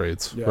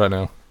upgrades right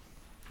now.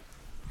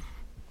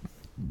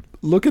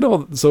 Look at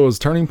all. So is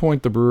Turning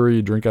Point the brewery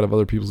you drink out of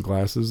other people's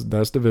glasses?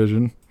 That's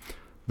Division.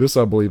 This,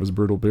 I believe, is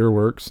Brutal Beer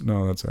Works.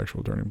 No, that's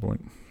actual Turning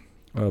Point.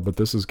 But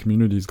this is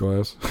Community's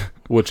glass.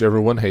 Which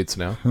everyone hates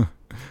now.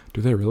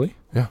 Do they really?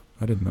 Yeah.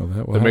 I didn't know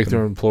that. They make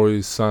their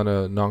employees sign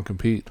a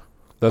non-compete.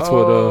 That's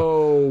what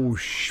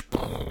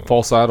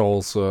False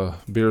Idols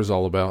beer is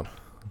all about.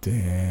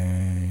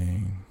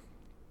 Dang.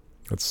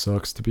 That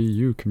sucks to be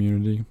you,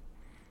 Community.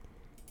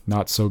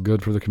 Not so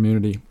good for the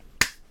community.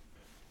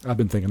 I've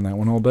been thinking that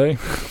one all day.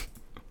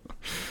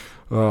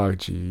 Oh,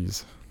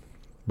 jeez.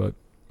 But,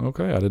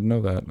 okay, I didn't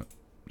know that.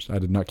 I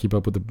did not keep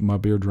up with my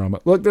beer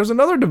drama. Look, there's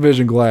another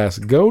Division glass.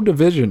 Go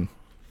Division.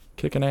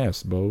 Kicking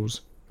ass,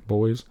 boys.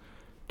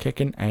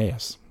 Kicking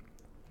ass.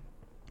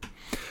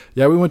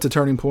 Yeah, we went to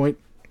Turning Point.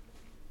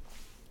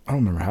 I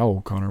don't remember how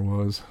old Connor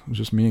was. It was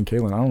just me and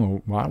Kaylin. I don't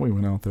know why we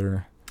went out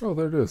there. Oh,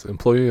 there it is.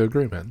 Employee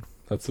agreement.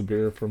 That's the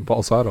beer from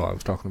False Idol I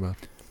was talking about.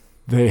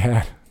 They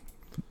had...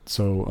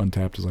 So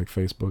Untapped is like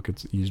Facebook.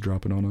 It's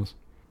eavesdropping on us.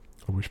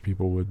 I wish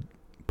people would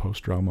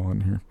post drama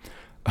on here.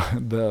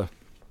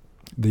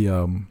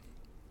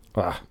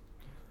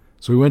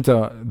 So we went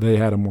to... They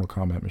had a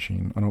Mortal Kombat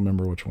machine. I don't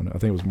remember which one. I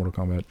think it was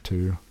Mortal Kombat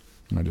 2.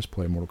 And I just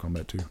played Mortal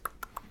Kombat 2.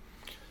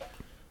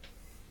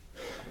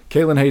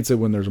 Kaylin hates it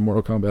when there's a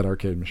Mortal Kombat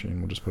arcade machine.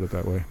 We'll just put it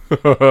that way.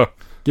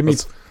 Give me...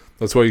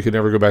 That's why you can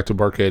never go back to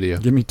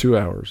Barcadia. Give me 2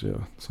 hours,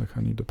 yeah. It's like,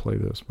 I need to play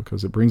this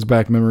because it brings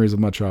back memories of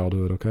my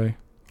childhood, okay?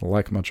 I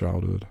like my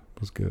childhood.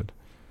 It was good.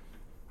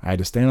 I had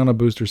to stand on a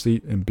booster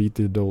seat and beat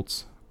the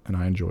adults, and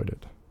I enjoyed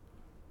it.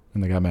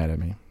 And they got mad at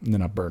me. And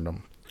then I burned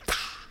them.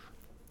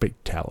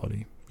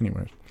 Fatality.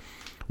 Anyways.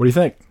 What do you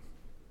think?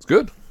 It's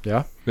good.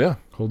 Yeah? Yeah.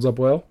 Holds up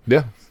well?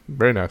 Yeah.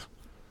 Very nice.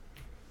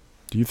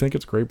 Do you think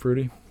it's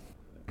grapefruity?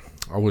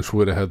 I wish we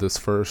would have had this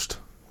first.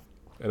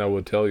 And I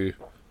would tell you.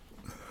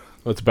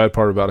 That's the bad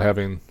part about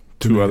having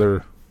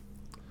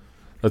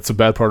That's the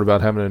bad part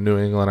about having a New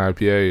England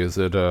IPA is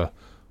that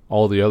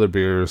all the other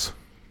beers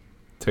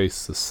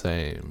taste the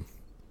same.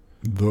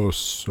 The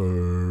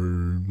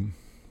same.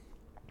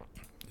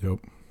 Yep.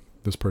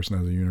 This person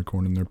has a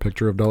unicorn in their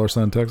picture of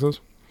 $, Texas.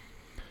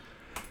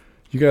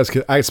 You guys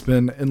could... I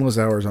spend endless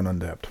hours on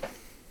Untapped.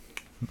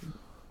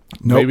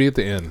 Nope. Maybe at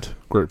the end.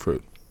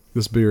 Grapefruit.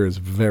 This beer is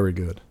very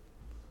good.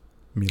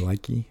 Me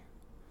likey.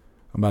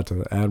 I'm about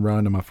to add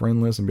Ryan to my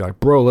friend list and be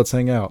like, bro, let's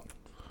hang out.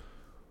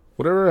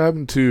 Whatever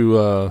happened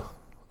to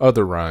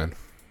other Ryan?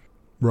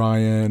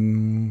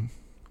 Ryan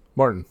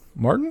Martin?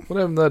 What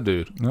happened to that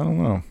dude? I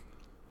don't know.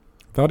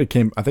 I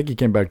think he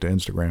came back to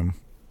Instagram.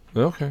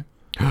 Okay.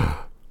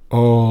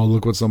 Oh,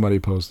 look what somebody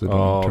posted.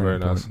 Oh, very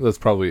nice. That's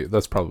probably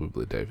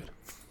David.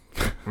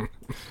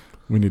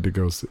 We need to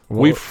go see. Well,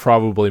 We've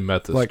probably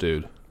met this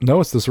dude.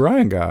 No, it's this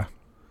Ryan guy.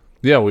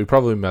 Yeah, we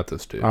probably met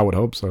this dude. I would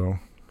hope so.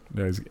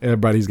 Yeah,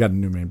 everybody's got a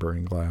New Main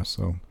Brewing glass,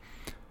 so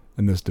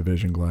in this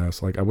Division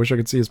glass. Like, I wish I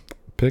could see his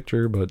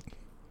picture, but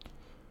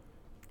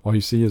all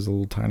you see is a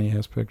little tiny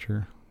ass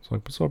picture. It's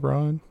like, what's up,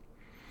 Ryan?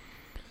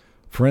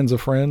 Friends of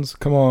friends?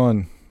 Come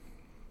on.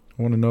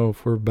 I want to know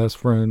if we're best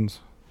friends.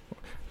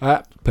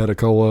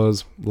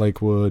 Petacolas,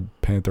 Lakewood,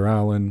 Panther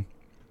Island,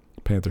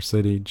 Panther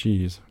City.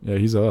 Jeez. Yeah,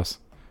 he's us.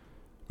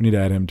 We need to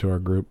add him to our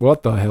group.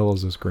 What the hell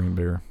is this green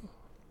beer?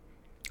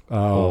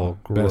 Oh,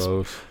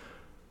 gross.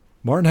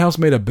 Martin House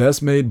made a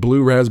best made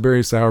blue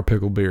raspberry sour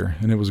pickle beer,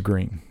 and it was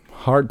green.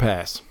 Hard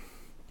pass.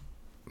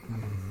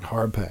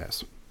 Hard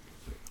pass.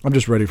 I'm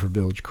just ready for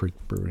Village Creek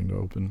Brewing to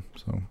open,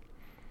 so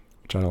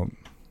which I don't.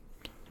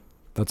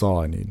 That's all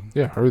I need.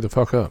 Yeah, hurry the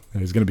fuck up.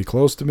 And he's gonna be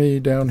close to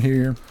me down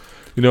here.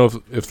 You know,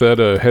 if that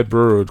head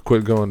brewer would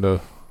quit going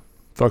to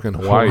fucking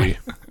Hawaii,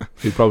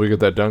 he'd probably get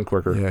that done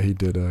quicker. Yeah, he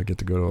did get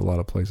to go to a lot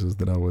of places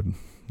that I would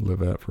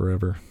live at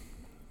forever.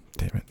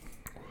 Damn it.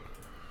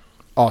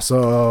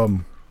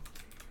 Awesome.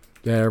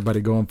 Yeah, everybody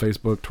go on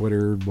Facebook,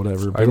 Twitter,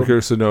 whatever. I'm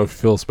curious to know if he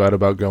feels bad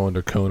about going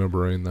to Kona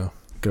Brewing, though.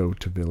 Go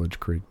to Village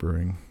Creek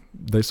Brewing.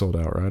 They sold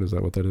out, right? Is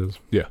that what that is?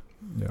 Yeah.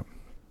 Yeah.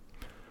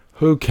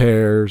 Who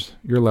cares?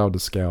 You're allowed to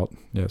scout.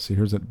 Yeah, see,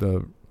 here's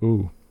the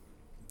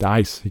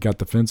dice. He got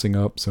the fencing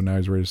up, so now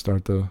he's ready to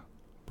start the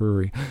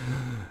brewery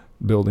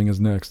building is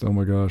next. Oh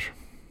my gosh.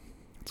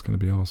 It's going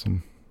to be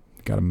awesome.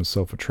 Got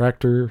himself a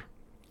tractor.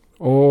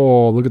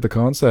 Oh, look at the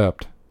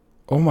concept.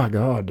 Oh my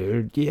God,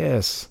 dude.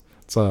 Yes.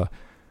 It's a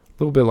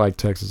little bit like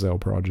Texas Ale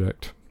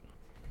Project.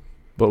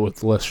 But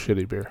with less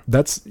shitty beer.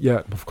 That's,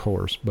 yeah, of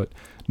course. But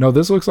no,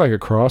 this looks like a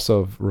cross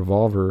of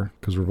Revolver,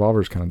 because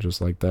Revolver's kind of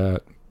just like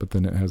that. But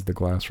then it has the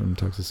glass from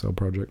Texas Ale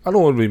Project. I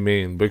don't want to be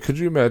mean, but could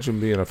you imagine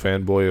being a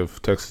fanboy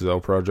of Texas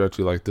Ale Project?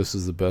 You're like, this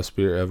is the best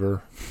beer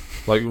ever.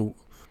 Like,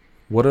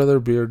 what other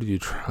beer do you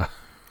try?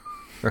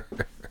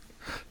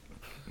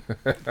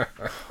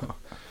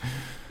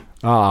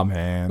 Ah,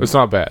 man. It's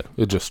not bad.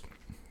 It just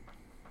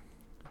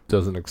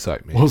doesn't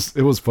excite me. Well,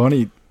 it was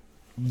funny.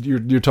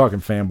 You're talking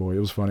fanboy. It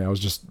was funny.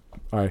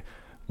 I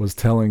was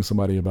telling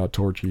somebody about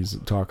Torchy's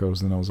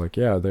tacos, and I was like,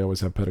 yeah, they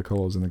always have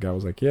pedicolos. And the guy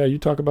was like, yeah, you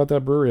talk about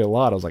that brewery a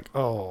lot. I was like,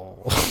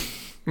 oh.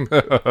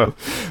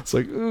 It's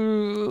like,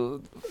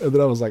 ugh. And then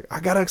I was like, I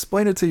got to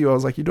explain it to you. I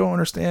was like, you don't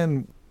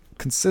understand.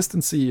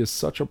 Consistency is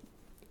such a...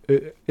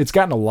 It's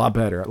gotten a lot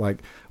better.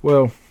 Like,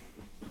 well,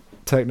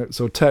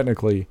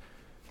 technically,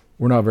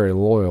 we're not very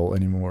loyal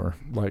anymore.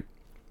 Like,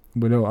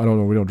 we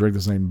don't drink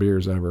the same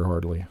beers ever,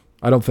 hardly.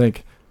 I don't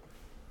think...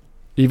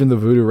 Even the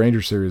Voodoo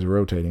Ranger series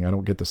rotating, I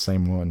don't get the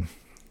same one.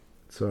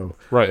 So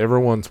right,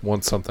 everyone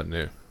wants something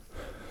new.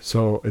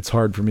 So it's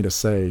hard for me to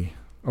say.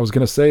 I was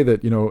going to say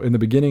that, in the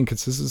beginning,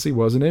 consistency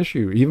was an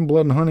issue. Even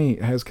Blood and Honey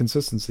has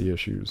consistency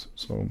issues.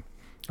 So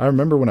I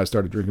remember when I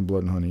started drinking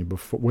Blood and Honey,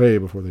 way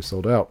before they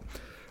sold out.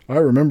 I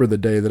remember the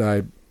day that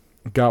I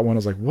got one. I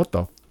was like, what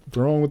the what's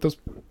wrong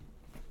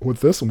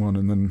with this one?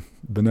 And then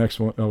the next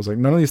one, I was like,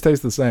 none of these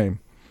taste the same.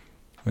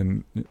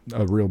 And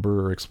a real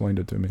brewer explained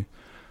it to me.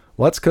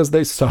 Well, that's because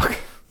they suck.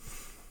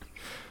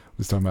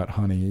 He's talking about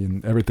honey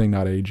and everything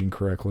not aging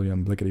correctly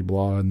and blickety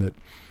blah, and that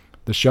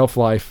the shelf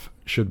life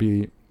should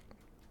be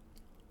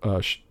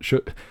the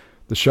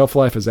shelf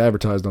life as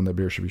advertised on the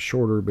beer should be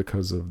shorter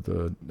because of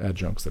the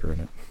adjuncts that are in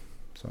it.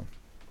 So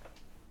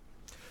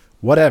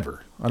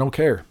whatever, I don't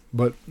care.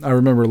 But I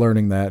remember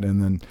learning that,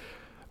 and then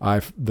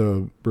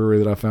the brewery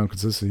that I found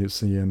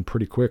consistency in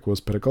pretty quick was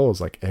Pedicolo's.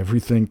 Like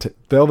everything,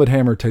 Velvet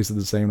Hammer tasted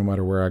the same no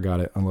matter where I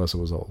got it, unless it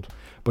was old.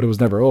 But it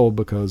was never old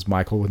because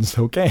Michael wouldn't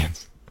sell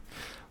cans.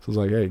 So I was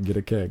like, hey, get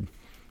a keg.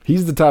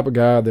 He's the type of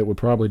guy that would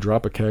probably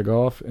drop a keg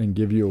off and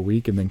give you a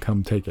week and then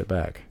come take it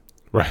back.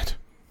 Right.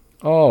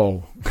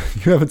 Oh,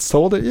 you haven't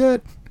sold it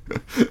yet?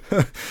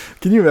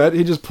 Can you imagine?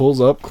 He just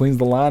pulls up, cleans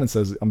the line, and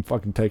says, I'm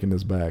fucking taking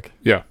this back.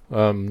 Yeah.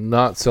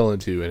 Not selling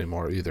to you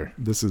anymore either.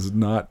 This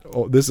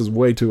is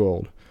way too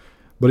old.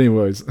 But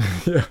anyways,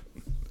 yeah.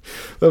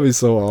 That'd be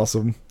so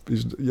awesome.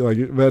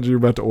 Imagine you're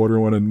about to order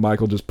one and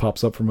Michael just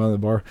pops up from under the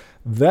bar.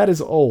 That is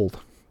old.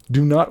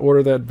 Do not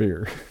order that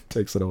beer.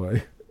 Takes it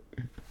away.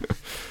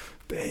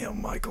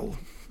 Damn, Michael.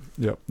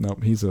 Yep.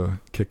 Nope. He's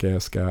a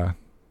kick-ass guy.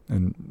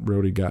 And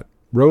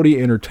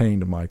Rhodey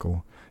entertained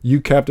Michael.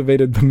 You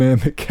captivated the man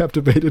that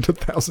captivated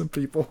 1,000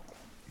 people.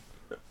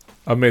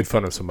 I made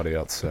fun of somebody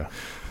else, so.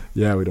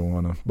 Yeah, we don't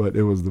want to. But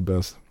it was the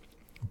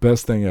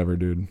best thing ever,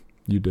 dude.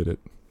 You did it.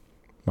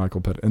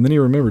 Michael Pettit. And then he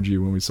remembered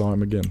you when we saw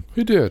him again.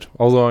 He did.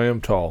 Although I am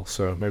tall,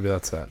 so maybe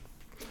that's that.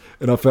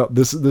 And I felt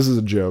this is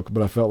a joke,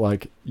 but I felt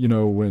like,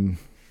 when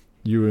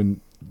you and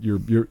your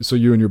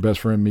best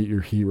friend meet your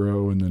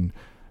hero, and then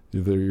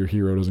your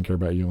hero doesn't care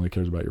about you, only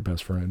cares about your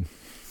best friend.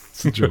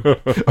 It's a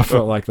joke. I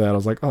felt like that. I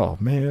was like, oh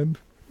man.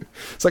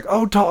 It's like,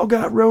 oh, tall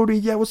guy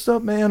Rhodey, yeah, what's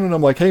up, man? And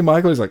I'm like, hey,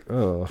 Michael. He's like,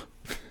 oh,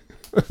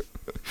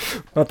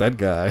 not that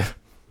guy.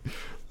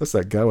 That's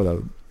that guy with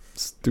a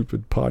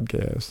stupid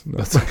podcast. No.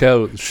 That's the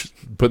guy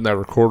putting that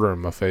recorder in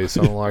my face.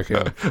 I don't like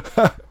him.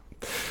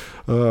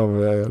 Oh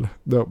man,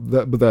 no,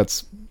 but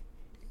that's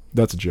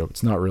a joke.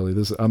 It's not really.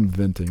 I'm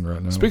venting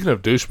right now. Speaking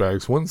of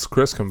douchebags, when's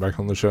Chris come back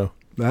on the show?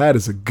 That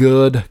is a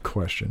good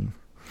question.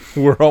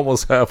 We're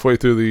almost halfway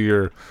through the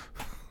year.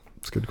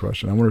 It's a good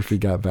question. I wonder if he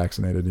got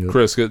vaccinated yet.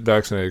 Chris, get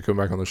vaccinated. Come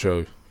back on the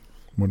show.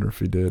 Wonder if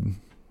he did.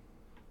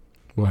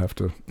 We'll have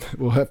to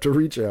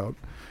reach out.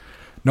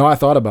 No, I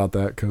thought about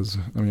that because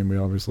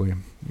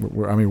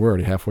we're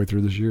already halfway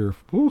through this year.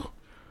 Whew.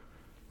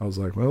 I was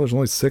like, well, there's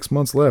only 6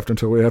 months left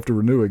until we have to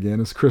renew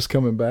again. Is Chris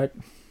coming back?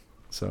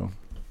 So,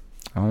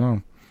 I don't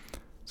know.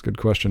 It's a good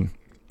question.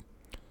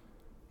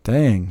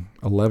 Dang,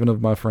 11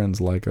 of my friends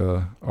like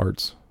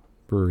Art's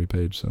brewery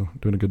page, so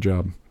doing a good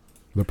job.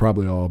 They're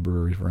probably all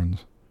brewery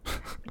friends.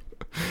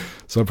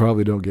 So I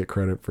probably don't get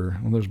credit for...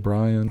 Well, there's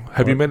Brian.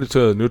 Have you made it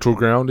to neutral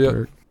ground yet?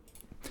 Eric.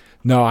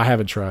 No, I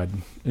haven't tried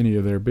any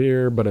of their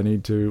beer, but I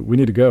need to. We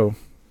need to go.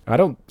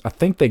 I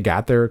think they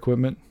got their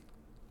equipment.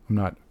 I'm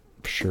not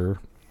sure.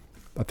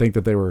 I think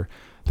that they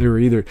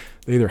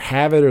either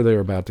have it or they're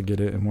about to get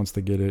it, and once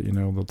they get it,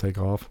 they'll take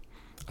off.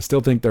 I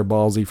still think they're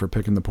ballsy for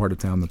picking the part of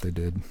town that they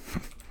did.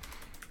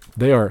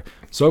 They are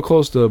so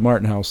close to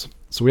Martin House.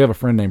 So we have a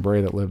friend named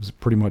Bray that lives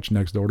pretty much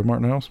next door to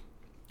Martin House.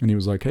 And he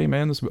was like, hey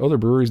man, this other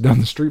brewery's down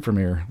the street from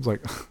here. I was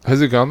like, has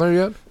he gone there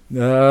yet?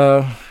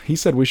 He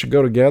said we should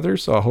go together,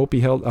 so I hope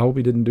he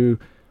didn't do,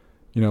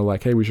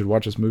 like, hey, we should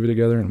watch this movie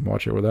together and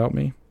watch it without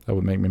me. That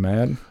would make me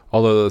mad.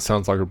 Although that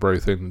sounds like a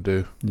brave thing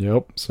to do.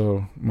 Yep.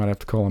 So might have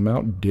to call him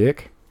out,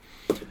 dick.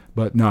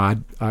 But no,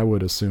 I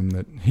would assume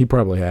that he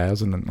probably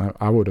has, and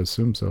I would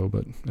assume so.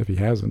 But if he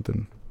hasn't,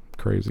 then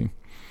crazy.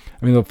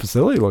 I mean, the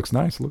facility looks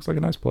nice. It looks like a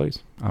nice place.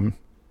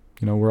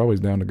 We're always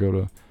down to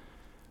go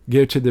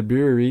to the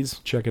breweries,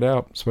 check it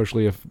out,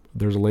 especially if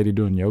there's a lady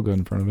doing yoga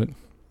in front of it.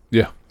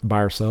 Yeah.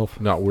 By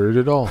herself. Not weird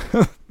at all.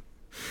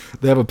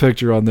 They have a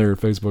picture on their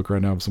Facebook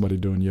right now of somebody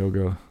doing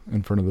yoga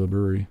in front of the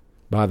brewery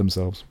by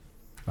themselves.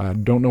 I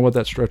don't know what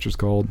that stretch is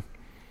called.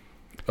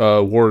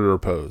 Warrior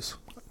pose.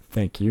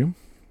 Thank you.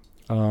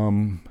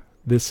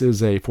 This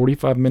is a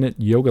 45-minute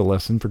yoga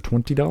lesson for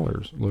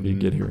 $20. What do you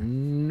get here?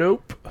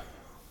 Nope.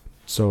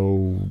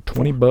 So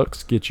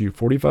 $20 gets you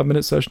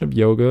 45-minute session of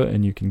yoga,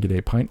 and you can get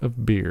a pint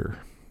of beer.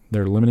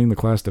 They're limiting the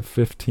class to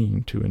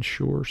 15 to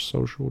ensure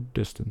social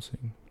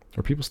distancing.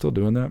 Are people still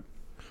doing that?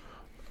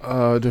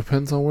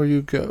 Depends on where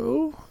you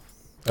go.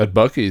 At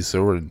Buc-ee's,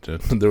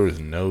 there was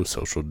no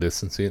social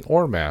distancing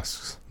or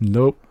masks.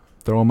 Nope.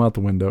 Throw them out the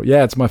window.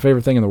 Yeah, it's my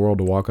favorite thing in the world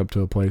to walk up to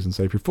a place and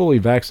say, if you're fully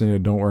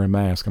vaccinated, don't wear a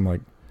mask. I'm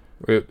like...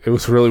 It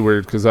was really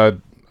weird because I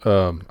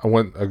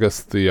went, I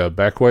guess, the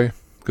back way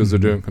because they're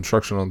doing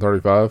construction on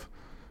 35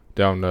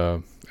 down,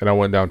 and I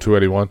went down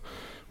 281,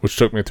 which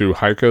took me through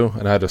Hyco,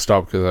 and I had to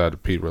stop because I had to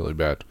pee really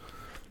bad.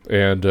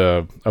 And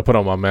I put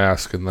on my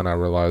mask, and then I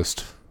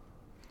realized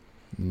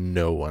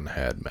no one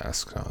had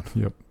masks on.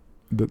 Yep.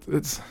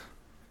 And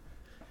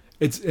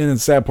the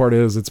sad part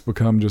is it's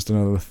become just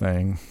another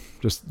thing.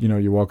 Just,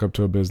 you walk up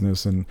to a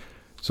business, and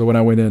so when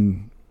I went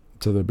in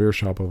to the beer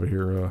shop over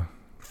here,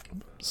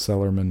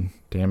 Cellarman,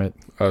 damn it.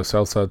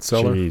 Southside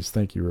Cellar. Jeez,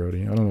 thank you,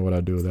 Rody. I don't know what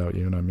I'd do without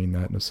you, and I mean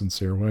that in a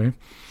sincere way.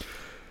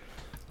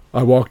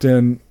 I walked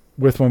in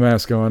with my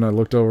mask on. I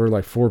looked over,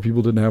 like 4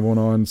 people didn't have one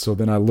on, so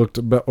then I looked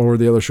over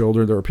the other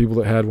shoulder. There were people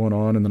that had one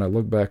on, and then I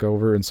looked back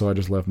over, and so I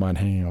just left mine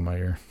hanging on my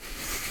ear.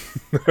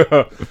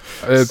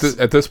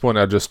 At this point,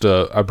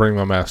 I bring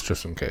my mask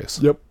just in case.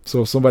 Yep.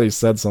 So if somebody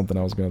said something,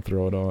 I was going to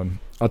throw it on.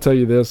 I'll tell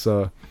you this,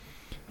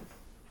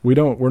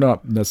 we're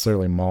not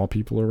necessarily mall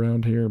people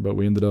around here, but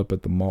we ended up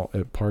at the mall,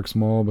 at Parks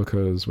Mall,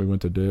 because we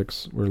went to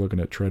Dick's. We were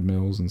looking at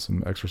treadmills and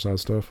some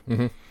exercise stuff.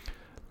 Mm-hmm.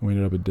 We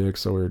ended up at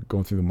Dick's, so we were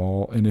going through the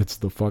mall, and it's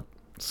the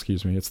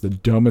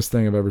dumbest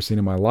thing I've ever seen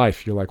in my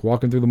life. You're like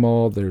walking through the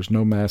mall, there's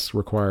no mask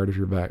required if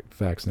you're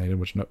vaccinated,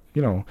 which,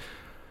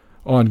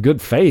 on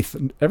good faith,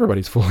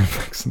 everybody's fully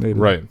vaccinated.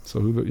 Right.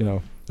 So,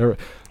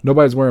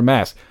 nobody's wearing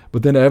masks.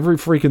 But then every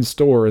freaking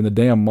store in the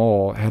damn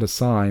mall had a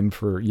sign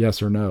for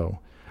yes or no.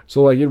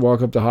 So, like, you'd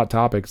walk up to Hot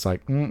Topic, it's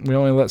like, we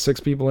only let 6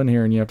 people in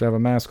here and you have to have a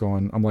mask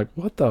on. I'm like,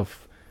 what the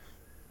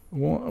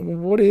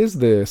what is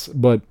this?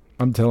 But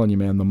I'm telling you,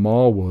 man, the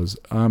mall was,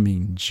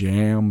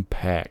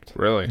 jam-packed.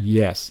 Really?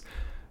 Yes.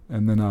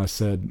 And then I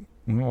said,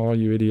 well, all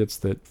you idiots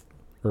that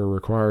are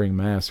requiring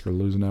masks are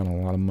losing out on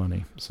a lot of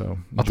money. So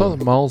I thought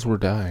the malls were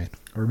dying.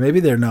 Or maybe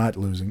they're not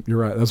losing. You're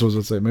right. That's what I was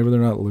going to say. Maybe they're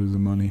not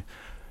losing money.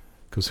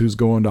 Because who's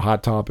going to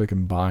Hot Topic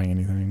and buying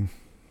anything?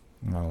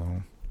 I don't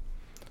know.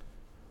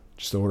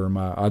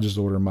 I just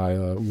order my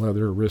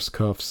leather wrist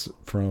cuffs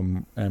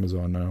from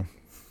Amazon now.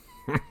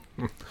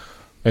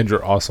 And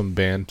your awesome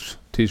band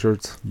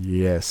t-shirts.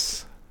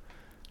 Yes.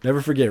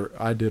 Never forget,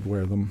 I did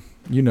wear them.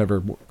 You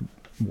never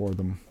wore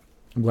them.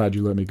 I'm glad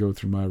you let me go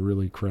through my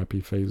really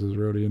crappy phases,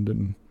 Rody,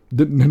 and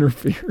didn't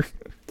interfere.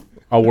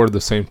 I wore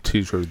the same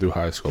t-shirt through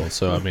high school,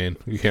 so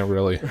you can't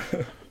really.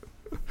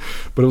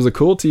 But it was a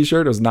cool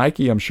t-shirt. It was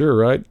Nike, I'm sure,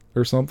 right?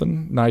 Or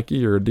something?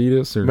 Nike or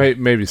Adidas or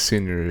maybe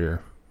senior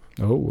year.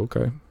 Oh,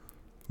 okay.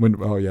 When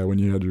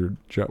you had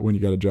when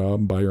you got a job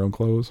and buy your own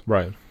clothes.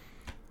 Right.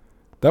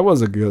 That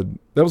was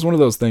one of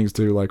those things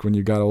too, like when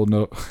you got old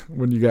enough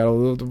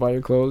to buy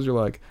your clothes, you're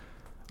like,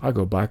 I'll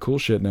go buy cool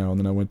shit now. And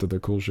then I went to the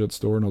cool shit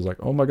store and I was like,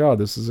 oh my God,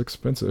 this is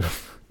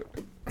expensive.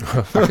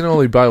 I can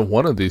only buy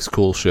one of these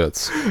cool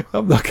shits.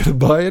 I'm not going to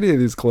buy any of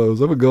these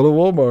clothes. I'm going to go to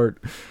Walmart.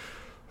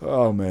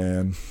 Oh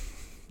man.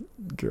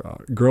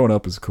 God. Growing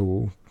up is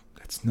cool.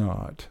 It's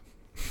not.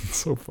 It's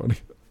so funny.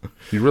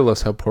 You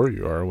realize how poor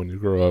you are when you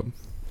grow up.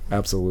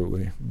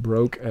 Absolutely.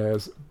 Broke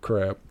as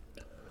crap.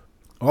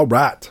 All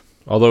right.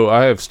 Although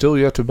I have still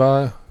yet to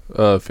buy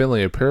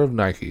Finley a pair of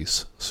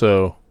Nikes.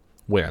 So,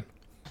 when?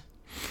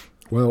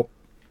 Well,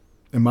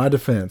 in my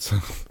defense,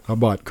 I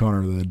bought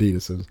Connor the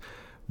Adidas's,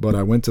 but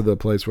I went to the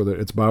place where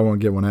it's buy one,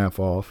 get one half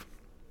off.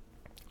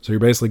 So you're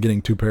basically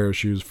getting 2 pair of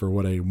shoes for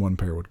what a 1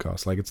 pair would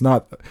cost. Like it's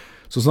not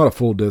a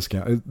full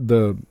discount.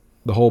 The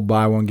whole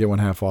buy one, get one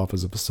half off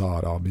is a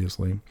facade,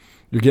 obviously.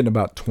 You're getting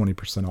about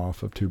 20%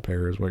 off of 2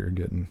 pairs, what you're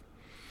getting.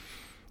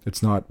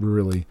 It's not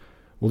really,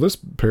 well, this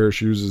pair of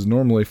shoes is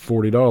normally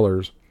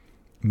 $40.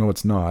 No,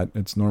 it's not.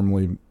 It's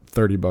normally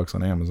 $30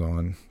 on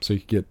Amazon. So you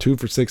can get 2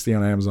 for $60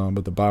 on Amazon,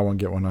 but the buy one,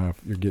 get one off,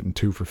 you're getting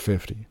 2 for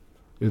 $50.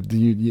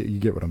 You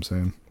get what I'm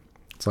saying?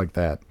 It's like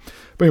that.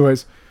 But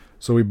anyways,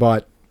 so we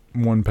bought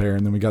 1 pair,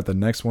 and then we got the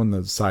next one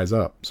that's size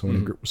up. So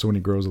when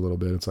he grows a little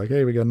bit, it's like,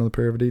 hey, we got another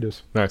pair of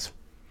Adidas. Nice.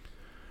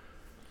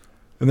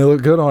 And they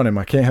look good on him.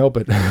 I can't help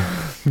it.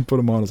 Put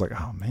them on. I was like,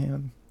 oh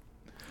man,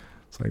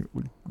 It's like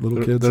little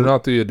They're, kids. they're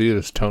not the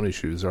Adidas Tony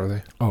shoes, are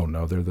they? Oh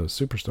no, they're the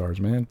superstars,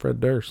 man. Fred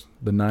Durst,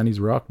 the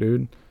 '90s rock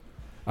dude.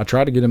 I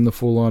tried to get him the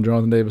full-on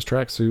Jonathan Davis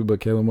tracksuit, but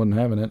Kalen wasn't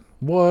having it.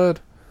 What?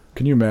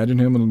 Can you imagine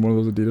him in one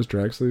of those Adidas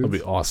tracksuits? That'd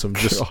be awesome.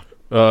 Just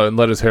and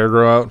let his hair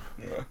grow out.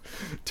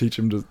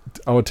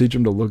 I would teach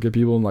him to look at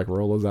people and like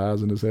roll his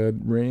eyes in his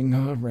head. Ring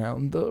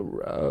around the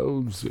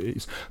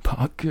roses,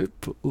 pocket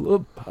full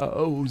of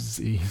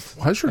posies.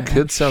 Why does your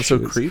kid sound so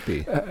Ashes,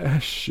 creepy?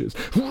 Ashes,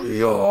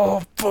 we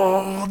all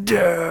fall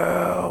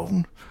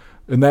down.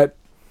 And that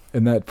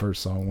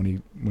first song,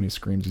 when he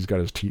screams, he's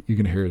got his teeth. You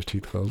can hear his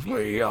teeth close.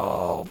 We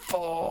all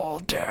fall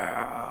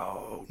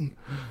down.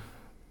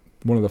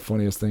 One of the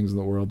funniest things in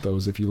the world, though,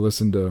 is if you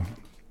listen to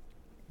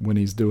when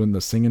he's doing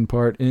the singing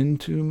part,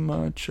 into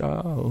my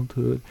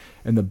childhood.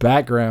 In the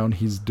background,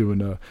 he's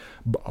doing a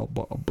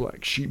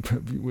black sheep,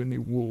 have you any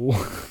wool?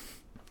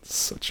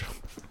 Such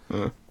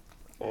a...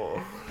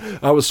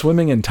 I was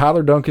swimming in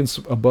Tyler Duncan's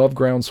above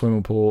ground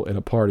swimming pool at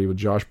a party with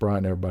Josh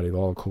Bryant and everybody,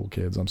 all the cool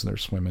kids. I'm sitting there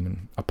swimming,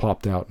 and I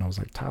popped out, and I was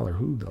like, Tyler,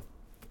 who the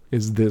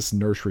is this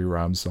nursery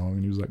rhyme song?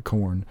 And he was like,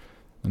 Korn.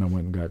 And I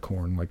went and got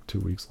Korn like 2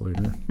 weeks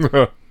later.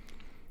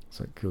 It's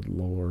like, good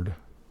Lord.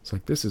 It's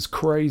like, this is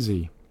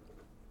crazy.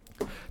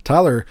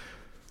 Tyler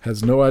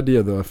has no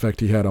idea the effect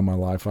he had on my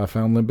life. I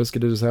found Limp Bizkit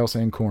at his house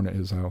and Korn at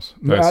his house.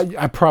 Nice.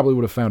 I probably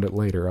would have found it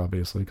later,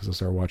 obviously, because I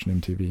started watching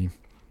MTV.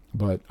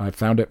 But I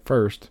found it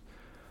first.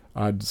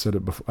 I'd said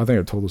it before. I think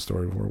I told the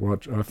story before.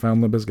 I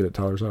found Limp Bizkit at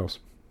Tyler's house.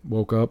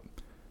 Woke up,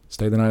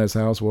 stayed the night at his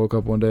house. Woke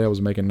up one day, I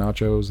was making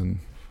nachos and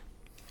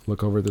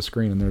look over at the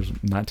screen, and there's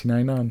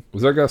 1999.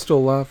 Was that guy still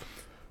alive?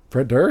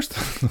 Fred Durst?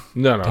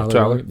 No,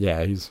 Tyler.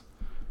 Yeah, he's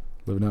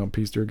living out in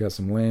Peace, got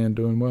some land,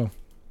 doing well.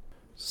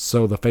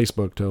 So the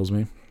Facebook tells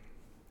me.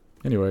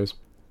 Anyways,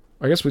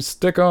 I guess we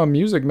stick on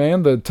music,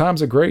 man. The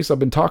Times of Grace. I've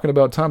been talking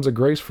about Times of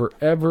Grace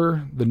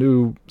forever. The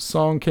new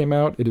song came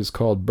out. It is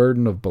called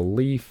Burden of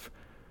Belief.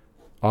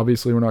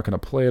 Obviously, we're not going to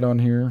play it on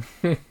here.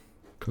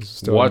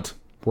 What?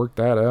 Work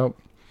that out.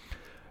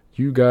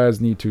 You guys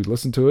need to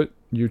listen to it.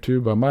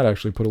 YouTube. I might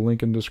actually put a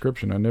link in the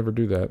description. I never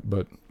do that,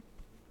 but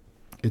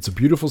it's a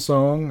beautiful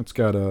song. It's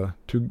got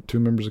two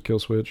members of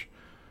Killswitch.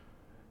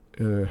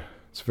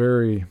 It's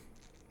very,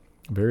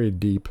 very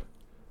deep.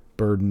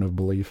 Burden of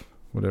Belief.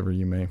 Whatever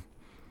you may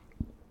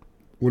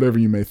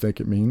think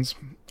it means.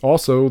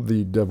 Also,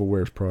 the Devil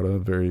Wears Prada,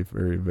 very,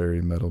 very,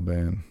 very metal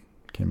band,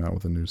 came out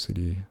with a new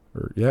CD.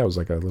 It was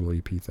like a little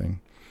EP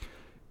thing.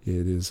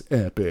 It is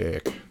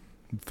epic.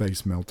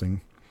 Face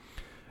melting.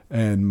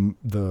 And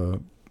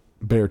the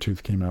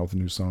Beartooth came out with a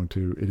new song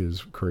too. It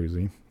is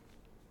crazy.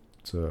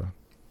 It's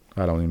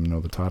I don't even know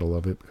the title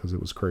of it because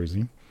it was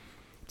crazy.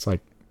 It's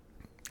like,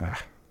 I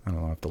don't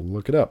know, I have to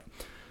look it up.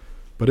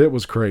 But it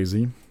was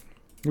crazy.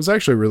 It was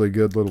actually a really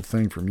good little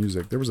thing for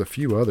music. There was a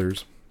few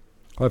others.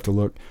 I'll have to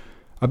look.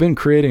 I've been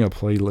creating a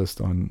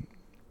playlist on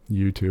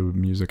YouTube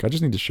music. I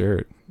just need to share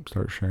it.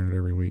 Start sharing it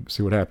every week.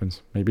 See what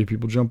happens. Maybe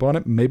people jump on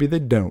it. Maybe they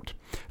don't.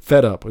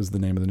 Fed Up is the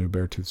name of the new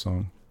Beartooth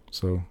song.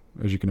 So,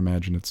 as you can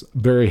imagine, it's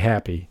very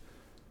happy.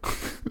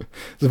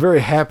 It's a very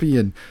happy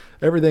and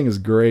everything is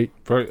great.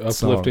 Very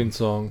uplifting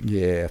song.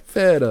 Yeah,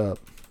 Fed Up.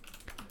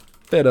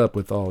 Fed up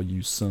with all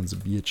you sons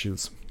of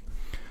bitches.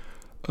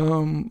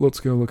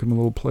 Let's go look at my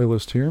little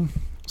playlist here.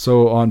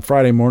 So on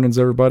Friday mornings,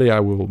 everybody, I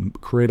will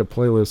create a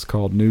playlist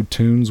called New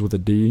Tunes with a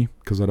D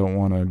because I don't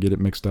want to get it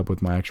mixed up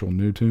with my actual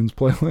New Tunes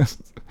playlist.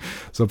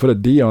 So I put a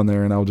D on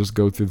there and I'll just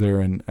go through there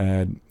and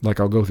add, like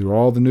I'll go through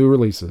all the new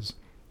releases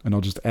and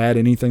I'll just add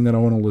anything that I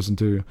want to listen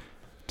to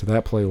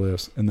that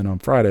playlist. And then on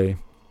Friday,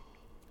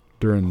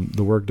 during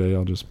the workday,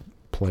 I'll just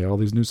play all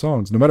these new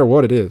songs, no matter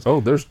what it is. Oh,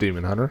 there's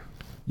Demon Hunter.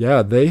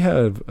 Yeah, they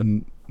have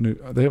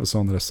a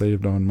song that I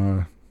saved on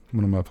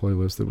one of my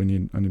playlists that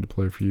I need to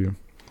play for you.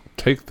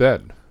 Take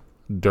that,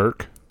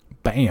 Dirk.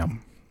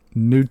 Bam.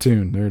 New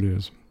tune. There it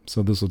is.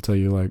 So this will tell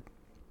you like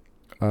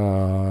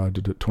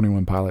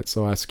 21 Pilots.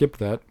 So I skipped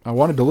that. I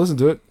wanted to listen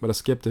to it, but I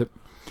skipped it.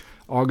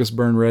 August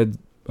Burn Red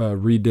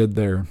redid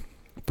their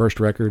first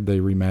record. They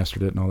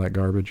remastered it and all that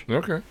garbage.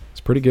 Okay.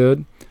 It's pretty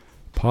good.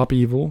 Pop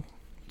Evil.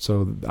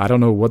 So I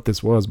don't know what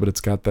this was, but it's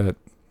got that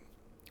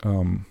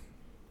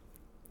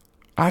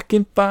I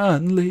can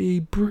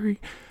finally breathe.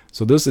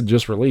 So this had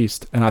just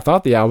released, and I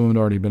thought the album had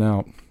already been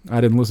out.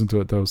 I didn't listen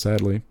to it, though,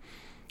 sadly.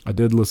 I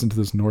did listen to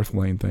this North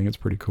Lane thing. It's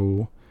pretty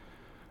cool.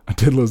 I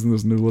did listen to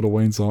this new Lil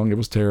Wayne song. It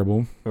was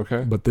terrible.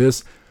 Okay. But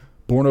this,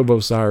 Born of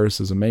Osiris,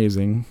 is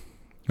amazing.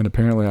 And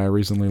apparently I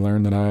recently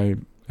learned that I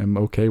am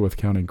okay with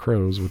counting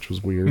crows, which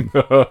was weird.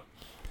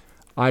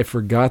 I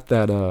forgot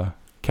that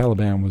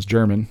Caliban was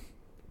German,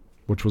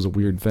 which was a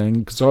weird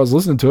thing. So I was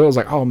listening to it. I was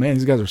like, oh, man,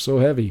 these guys are so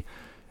heavy.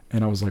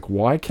 And I was like,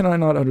 why can I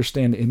not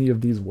understand any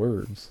of these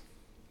words?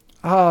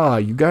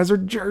 You guys are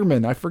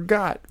German. I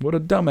forgot. What a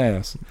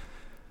dumbass.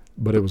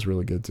 But it was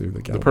really good, too.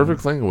 The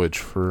perfect language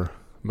for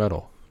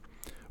metal.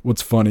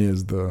 What's funny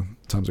is the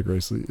Times of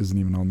Grace isn't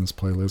even on this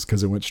playlist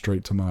because it went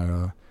straight to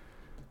my...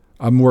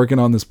 I'm working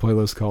on this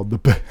playlist called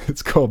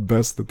it's called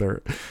Best That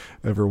There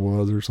Ever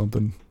Was or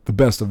something. The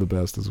Best of the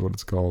Best is what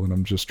it's called. And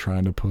I'm just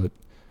trying to put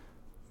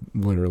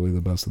literally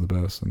the best of the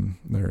best, and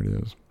there it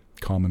is.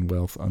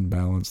 Commonwealth,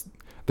 Unbalanced.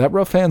 That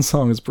Rough Hand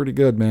song is pretty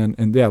good, man.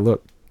 And yeah,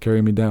 look,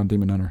 Carry Me Down,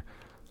 Demon Hunter.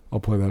 I'll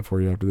play that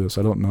for you after this.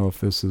 I don't know if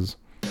this is...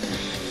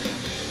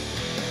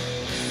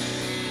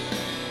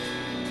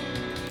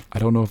 I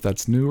don't know if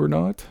that's new or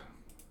not.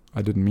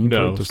 I didn't mean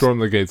for it to... Storm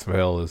the Gates of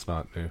Hell is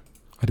not new.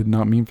 I did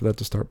not mean for that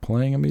to start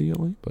playing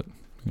immediately, but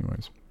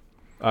anyways.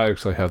 I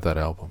actually have that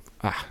album.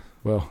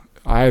 Well,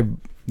 I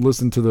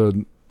listened to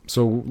the...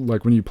 So,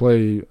 like, when you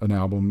play an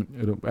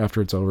album,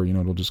 after it's over,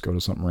 it'll just go to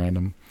something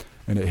random.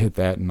 And it hit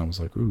that, and I was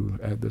like, ooh,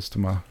 add this to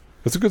my...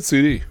 It's a good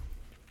CD.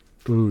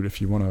 Dude,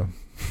 if you want to...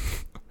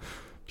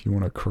 if you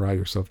want to cry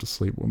yourself to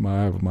sleep,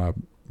 I have my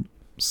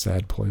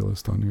sad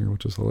playlist on here,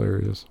 which is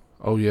hilarious.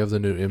 Oh, you have the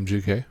new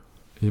MGK?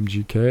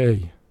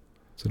 MGK.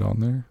 Is it on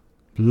there?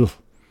 Ugh.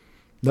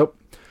 Nope.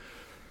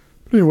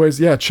 But anyways,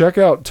 yeah, check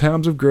out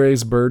Towns of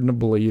Gray's Burden of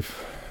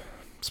Belief,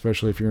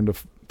 especially if you're into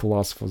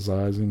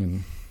philosophizing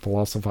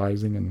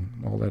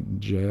and all that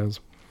jazz.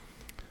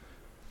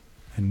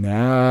 And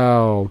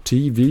now,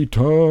 TV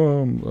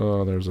time.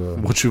 Oh, there's a...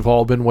 What you've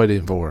all been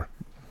waiting for.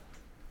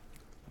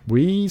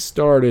 We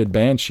started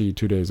Banshee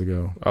 2 days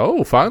ago.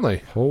 Oh,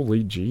 finally.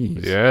 Holy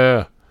jeez.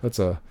 Yeah.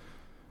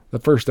 The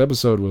first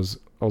episode was,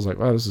 I was like,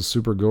 wow, this is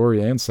super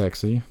gory and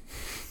sexy.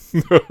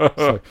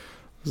 Like,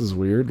 this is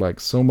weird. Like,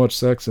 so much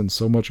sex and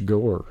so much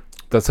gore.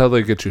 That's how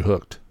they get you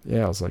hooked.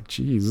 Yeah, I was like,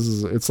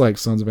 geez, it's like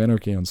Sons of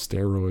Anarchy on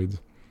steroids.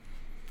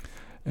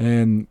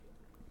 And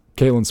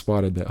Kaylin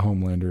spotted that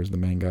Homelander is the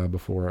main guy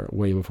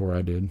way before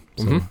I did.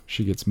 So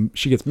she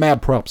gets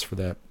mad props for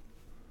that.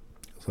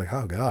 I was like,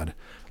 oh God,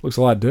 looks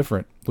a lot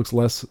different. Looks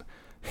less.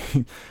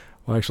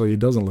 Well, actually, he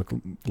doesn't look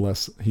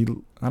less.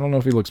 I don't know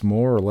if he looks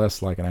more or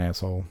less like an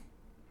asshole.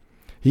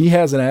 He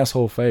has an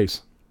asshole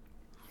face.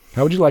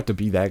 How would you like to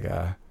be that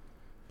guy?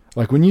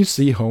 Like, when you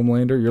see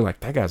Homelander, you're like,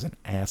 that guy's an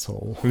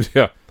asshole.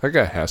 Yeah, that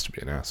guy has to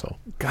be an asshole.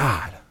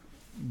 God.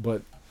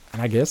 But,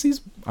 and I guess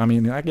he's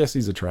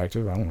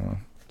attractive. I don't know.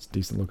 He's a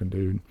decent looking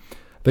dude.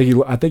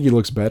 I think he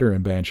looks better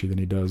in Banshee than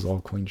he does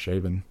all clean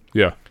shaven.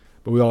 Yeah.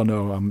 But we all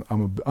know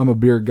I'm a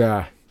beard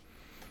guy.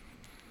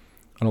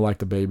 I don't like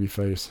the baby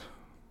face.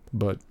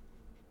 But,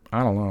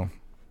 I don't know.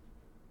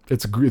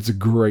 It's a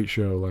great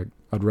show. Like,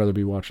 I'd rather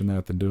be watching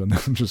that than doing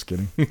that. I'm just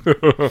kidding.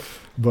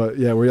 But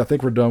yeah, I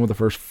think we're done with the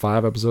first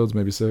 5 episodes,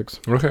 maybe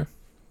 6. Okay.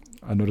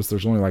 I noticed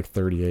there's only like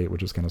 38,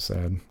 which is kind of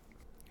sad.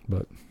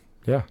 But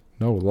yeah,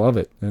 no, love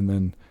it. And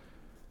then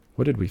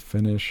what did we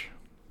finish?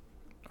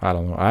 I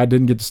don't know. I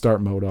didn't get to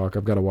start MODOK.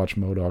 I've got to watch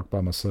MODOK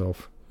by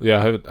myself. Yeah,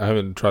 I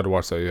haven't tried to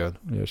watch that yet.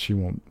 Yeah, she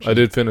won't. I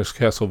did finish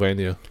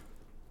Castlevania.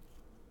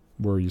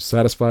 Were you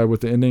satisfied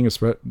with the ending,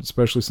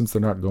 especially since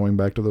they're not going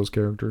back to those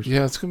characters?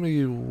 Yeah, it's going to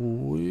be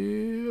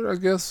weird,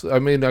 I guess. I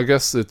mean, I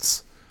guess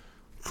it's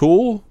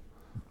cool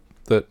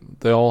that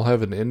they all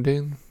have an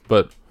ending,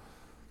 but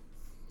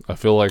I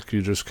feel like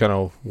you just kind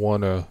of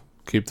want to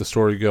keep the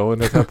story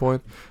going at that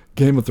point.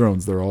 Game of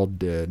Thrones, they're all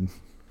dead.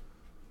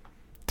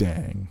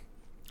 Dang.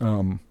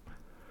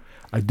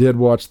 I did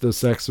watch the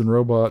Sex and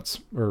Robots,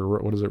 or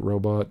what is it,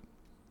 Robot?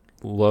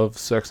 Love,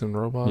 Sex, and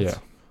Robots? Yeah.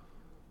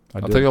 I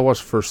think I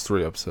watched the first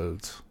 3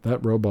 episodes.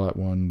 That robot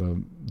one,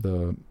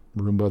 the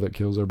Roomba that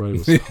kills everybody,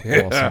 was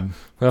awesome.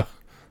 That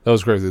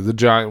was crazy. The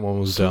giant one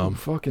was so dumb.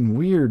 Fucking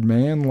weird,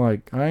 man.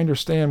 Like, I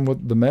understand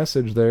what the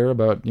message there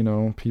about,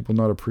 people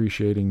not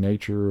appreciating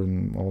nature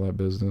and all that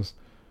business,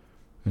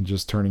 and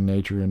just turning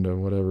nature into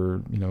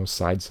whatever,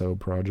 sideshow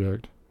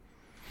project.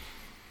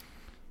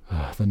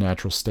 The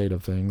natural state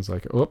of things.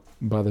 Like,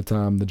 by the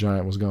time the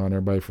giant was gone,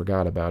 everybody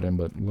forgot about him,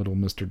 but little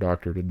Mr.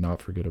 Doctor did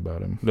not forget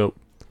about him. Nope.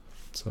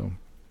 So,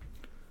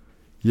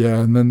 yeah,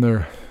 and then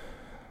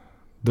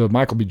the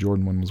Michael B.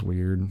 Jordan one was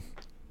weird.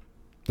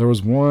 There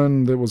was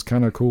one that was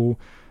kind of cool.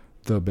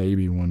 The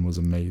baby one was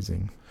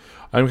amazing.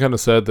 I'm kind of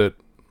sad that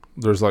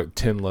there's like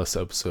 10 less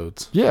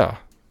episodes. Yeah.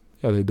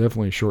 Yeah, they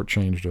definitely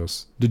shortchanged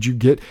us. Did you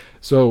get...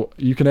 So,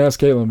 you can ask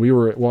Caitlin. We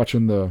were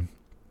watching the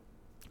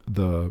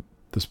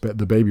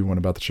baby one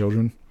about the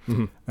children.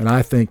 Mm-hmm. And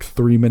I think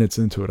 3 minutes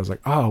into it, I was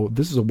like, oh,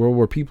 this is a world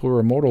where people are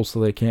immortal so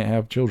they can't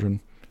have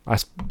children. I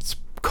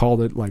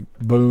called it, like,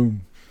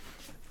 boom.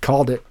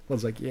 Called it. I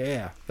was like,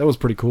 yeah. That was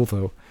pretty cool,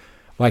 though.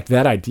 Like,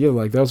 that idea,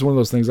 like, that was one of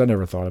those things I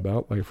never thought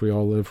about. Like, if we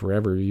all live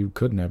forever, you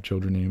couldn't have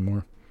children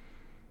anymore.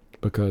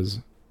 Because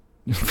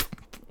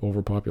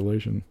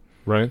overpopulation.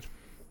 Right.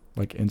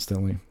 Like,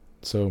 instantly.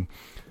 So,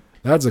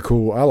 that's a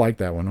cool... I like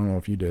that one. I don't know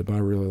if you did, but I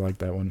really like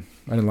that one.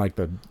 I didn't like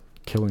the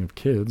killing of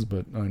kids,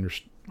 but I don't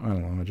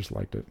know. I just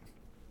liked it.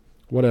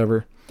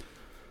 Whatever.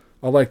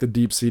 I like the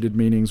deep-seated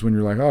meanings when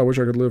you're like, oh, I wish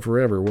I could live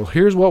forever. Well,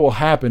 here's what will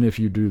happen if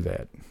you do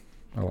that.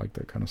 I like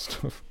that kind of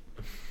stuff.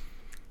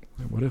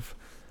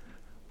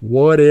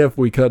 What if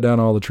we cut down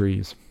all the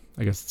trees?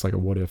 I guess it's like a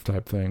what if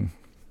type thing.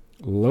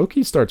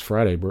 Loki starts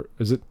Friday.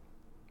 Is it?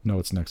 No,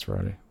 it's next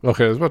Friday.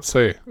 Okay, I was about to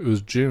say, it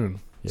was June.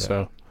 Yeah.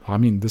 So. I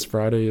mean, this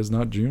Friday is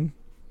not June?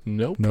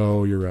 Nope.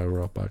 No, you're right.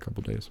 We're off by a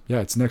couple days.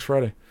 Yeah, it's next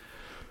Friday.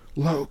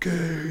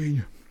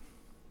 Loki.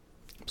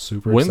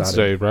 Super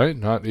Wednesday, excited. right?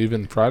 Not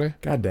even Friday?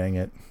 God dang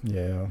it.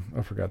 Yeah,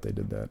 I forgot they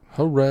did that.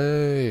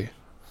 Hooray.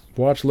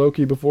 Watch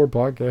Loki before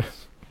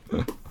podcast.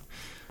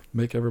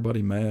 Make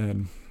everybody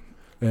mad.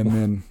 And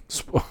then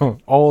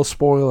All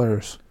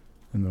spoilers.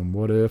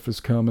 What If is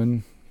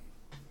coming.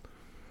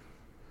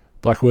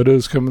 Black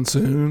Widow's coming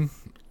soon.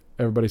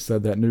 Everybody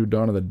said that new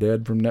Dawn of the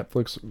Dead from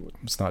Netflix.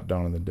 It's not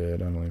Dawn of the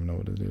Dead. I don't even know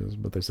what it is,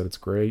 but they said it's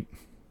great.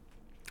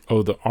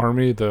 Oh, the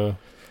Army,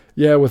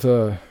 Yeah, with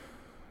David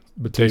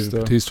Batista.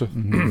 Batista.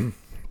 Mhm.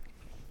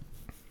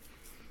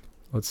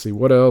 Let's see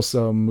what else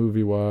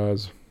movie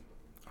wise.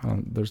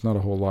 There's not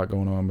a whole lot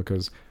going on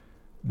because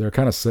they're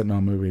kind of sitting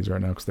on movies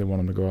right now because they want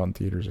them to go out in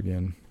theaters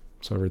again.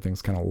 So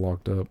everything's kind of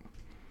locked up.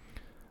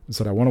 I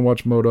said I want to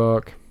watch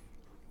MODOK.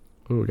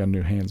 Oh, we got a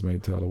new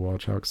Handmaid's Tale to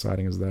watch. How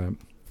exciting is that?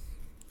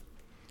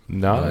 I don't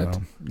Not.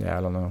 know. Yeah,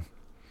 I don't know.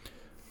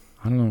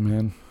 I don't know,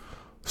 man.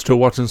 Still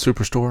watching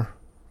Superstore?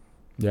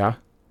 Yeah.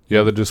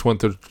 Yeah, they just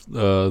went through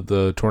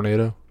the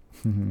tornado.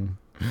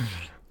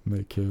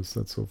 They kiss.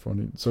 That's so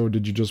funny. So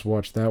did you just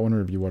watch that one or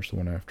have you watched the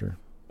one after?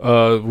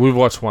 We've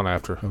watched one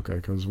after. Okay,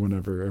 because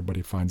whenever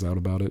everybody finds out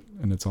about it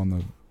and it's on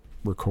the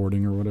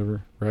recording or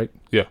whatever, right?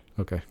 Yeah.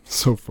 Okay.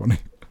 So funny.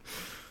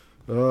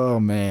 Oh,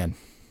 man.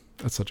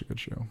 That's such a good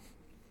show.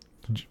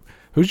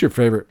 Who's your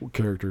favorite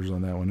characters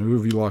on that one? Who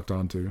have you locked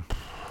onto?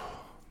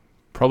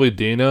 Probably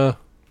Dina.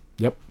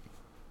 Yep.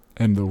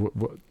 And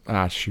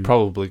shoot.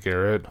 Probably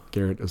Garrett.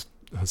 Garrett is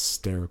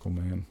hysterical,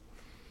 man.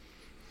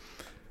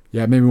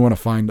 Yeah, it made me want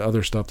to find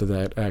other stuff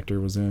that actor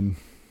was in.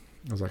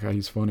 I was like,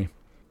 he's funny.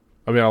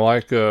 I mean, I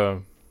like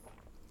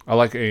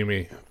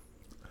Amy,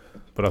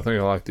 but I think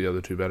I like the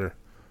other two better.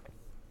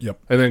 Yep.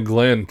 And then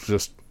Glenn,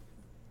 just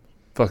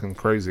fucking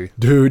crazy.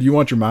 Dude, you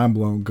want your mind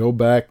blown. Go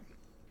back,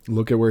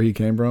 look at where he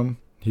came from.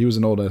 He was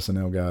an old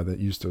SNL guy that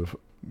used to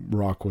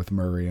rock with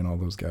Murray and all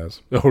those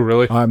guys. Oh,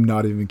 really? I'm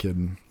not even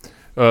kidding.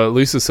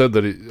 Lisa said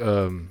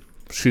that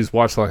she's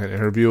watched like an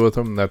interview with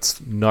him. That's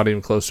not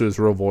even close to his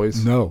real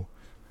voice. No.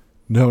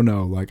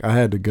 Like, I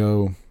had to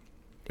go.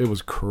 It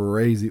was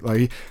crazy. Like,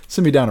 he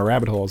sent me down a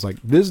rabbit hole. I was like,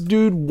 this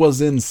dude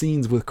was in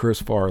scenes with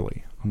Chris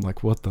Farley. I'm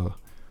like, what the?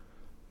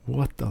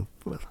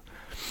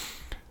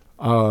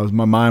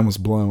 My mind was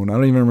blown. I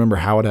don't even remember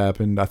how it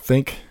happened. I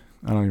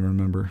don't even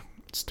remember.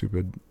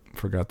 Stupid.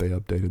 Forgot they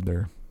updated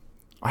there.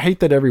 I hate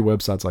that every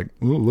website's like,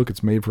 ooh, look,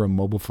 it's made for a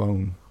mobile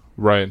phone.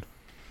 Right.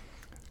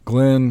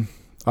 Glenn,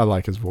 I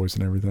like his voice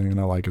and everything, and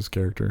I like his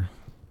character.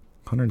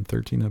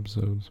 113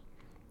 episodes.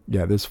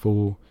 Yeah, this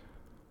fool,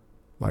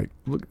 like,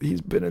 look,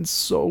 he's been in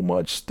so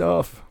much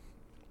stuff.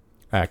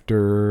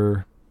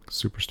 Actor,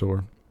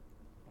 Superstore.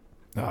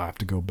 I have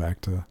to go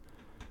back to...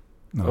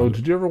 No,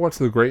 Did you ever watch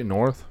The Great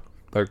North?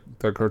 That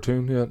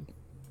cartoon yet?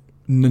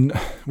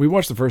 We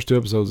watched the first 2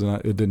 episodes,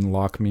 and it didn't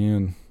lock me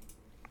in.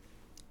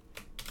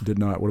 Did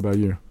not. What about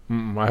you?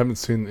 I haven't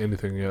seen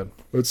anything yet.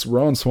 It's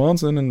Ron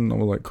Swanson, and I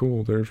was like,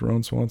 cool, there's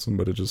Ron Swanson,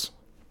 but it just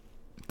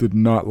did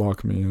not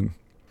lock me in.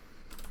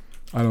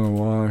 I don't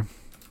know why.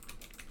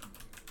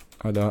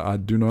 I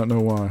do not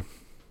know why.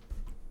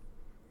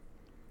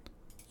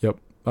 Yep.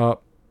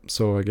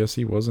 So I guess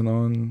he wasn't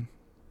on...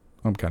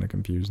 I'm kind of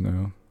confused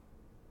now.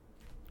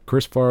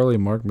 Chris Farley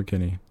and Mark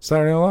McKinney.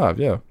 Saturday Night Live,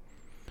 yeah.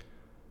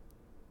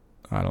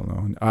 I don't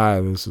know.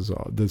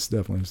 This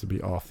definitely has to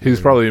be off. He was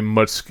probably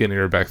much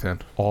skinnier back then.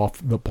 Off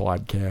the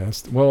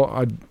podcast.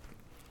 Well,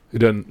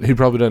 He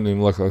probably doesn't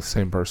even look like the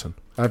same person.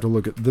 I have to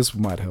look at this.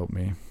 Might help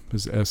me.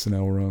 His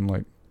SNL run,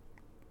 like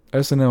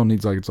SNL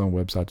needs like its own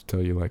website to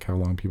tell you like how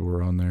long people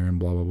were on there and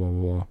blah blah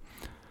blah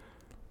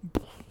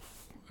blah.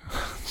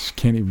 Just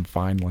can't even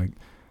find like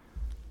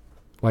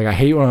I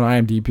hate when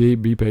on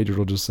IMDb page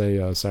it'll just say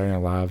Saturday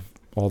Night Live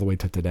all the way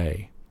to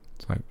today.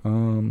 It's like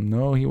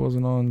no, he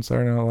wasn't on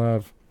Saturday Night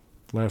Live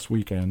last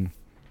weekend.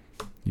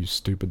 You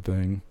stupid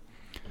thing.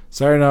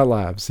 Saturday Night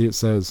Live. See, it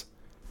says,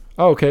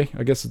 oh, okay,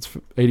 I guess it's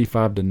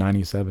 85 to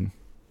 97.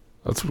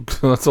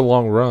 That's a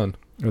long run.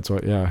 That's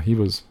what. Yeah, he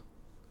was.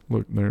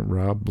 Look there,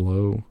 Rob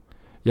Lowe.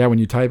 Yeah, when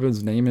you type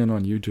his name in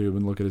on YouTube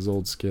and look at his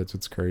old skits,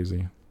 it's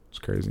crazy. It's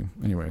crazy.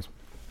 Anyways,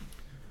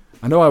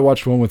 I know I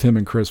watched one with him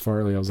and Chris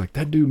Farley. I was like,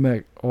 that dude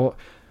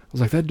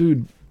that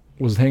dude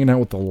was hanging out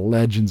with the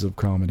legends of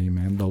comedy,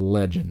 man. The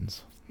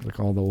legends, like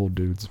all the old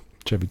dudes,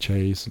 Chevy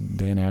Chase and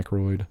Dan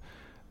Aykroyd,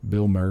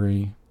 Bill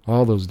Murray,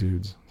 all those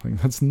dudes.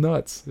 Like, that's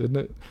nuts, isn't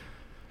it?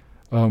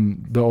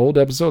 The old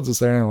episodes of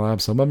Saturday Night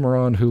Live, some of them are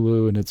on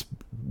Hulu, and it's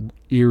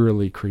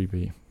eerily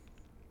creepy.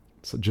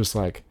 So just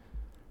like,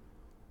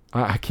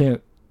 I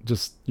can't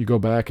just, you go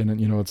back and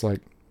you know, it's like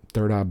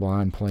Third Eye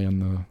Blind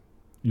playing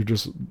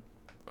just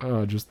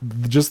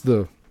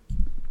the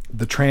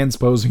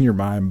transposing your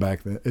mind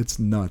back then. It's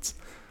nuts.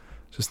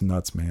 Just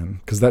nuts, man.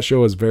 Because that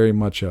show is very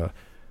much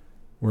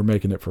we're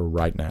making it for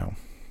right now.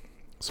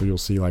 So you'll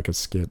see like a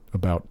skit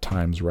about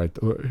times right.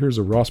 Here's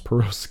a Ross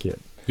Perot skit.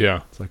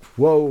 Yeah. It's like,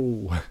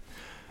 whoa.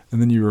 And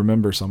then you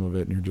remember some of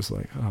it and you're just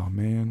like, oh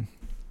man.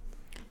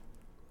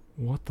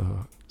 What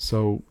the?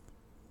 So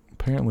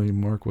apparently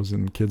Mark was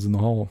in Kids in the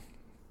Hall.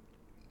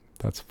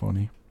 That's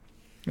funny.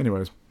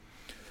 Anyways.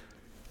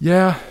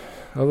 Yeah.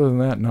 other than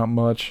that, not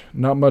much.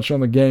 Not much on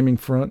the gaming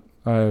front.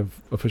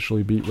 I've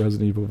officially beat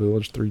Resident Evil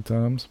Village 3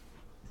 times.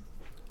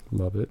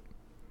 Love it.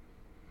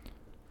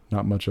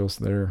 Not much else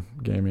there.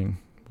 Gaming.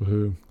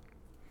 Woohoo.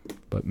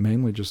 But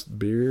mainly just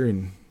beer,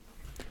 and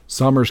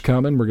summer's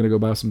coming. We're going to go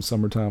buy some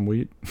summertime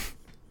wheat.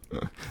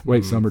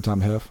 Wait,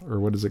 summertime hef, or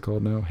what is it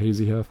called now?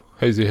 Hazy hef?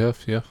 Hazy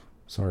hef, yeah.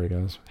 Sorry,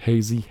 guys.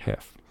 Hazy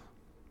hef.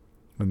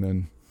 And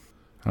then,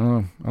 I don't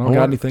know. I don't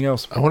got anything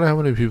else. I wonder how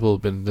many people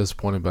have been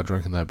disappointed by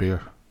drinking that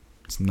beer.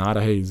 It's not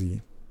a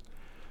hazy.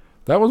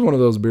 That was one of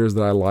those beers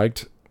that I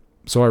liked.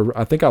 So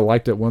I think I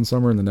liked it one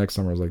summer, and the next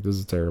summer I was like, this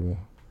is terrible.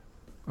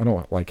 I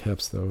don't like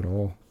hefs, though, at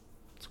all.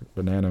 It's like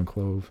banana and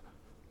clove.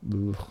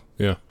 Ugh.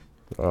 Yeah.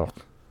 Ugh.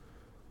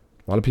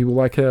 A lot of people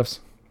like hefs.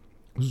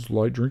 This is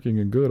light drinking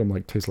and good. I'm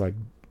like, tastes like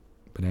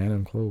banana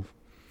and clove.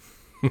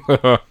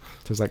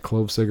 Tastes like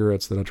clove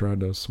cigarettes that I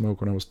tried to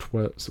smoke when I was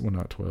 12. Well,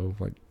 not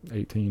 12, like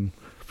 18.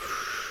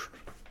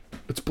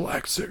 It's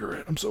black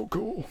cigarette. I'm so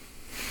cool.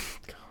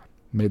 God.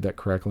 Made that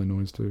crackling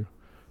noise, too.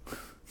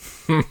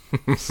 Do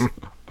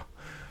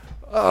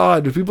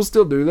people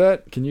still do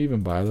that? Can you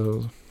even buy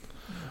those?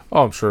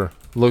 Oh, I'm sure.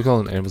 Look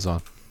on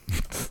Amazon.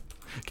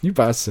 Can you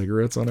buy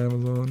cigarettes on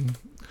Amazon?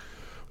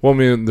 Well, I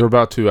mean, they're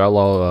about to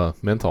outlaw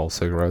menthol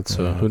cigarettes,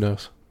 so who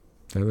knows?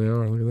 There they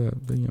are. Look at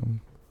that.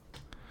 Damn.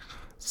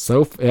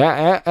 So,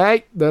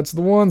 hey, that's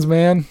the ones,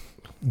 man.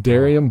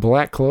 Darium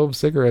black clove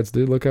cigarettes,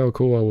 dude. Look how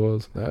cool I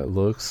was. That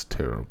looks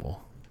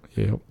terrible.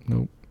 Yep.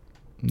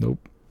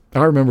 Nope.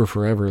 I remember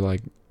forever,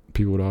 like,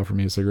 people would offer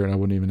me a cigarette and I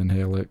wouldn't even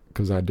inhale it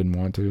because I didn't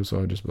want to.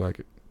 So I'd just be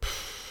like,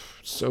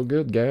 so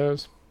good,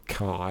 guys.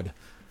 God.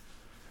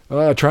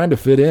 Trying to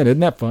fit in.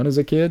 Isn't that fun as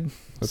a kid?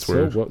 That's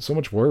weird. So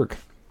much work.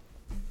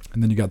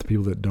 And then you got the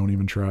people that don't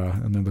even try,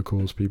 and they're the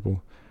coolest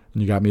people.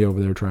 And you got me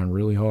over there trying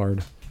really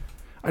hard.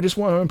 I just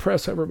want to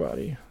impress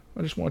everybody.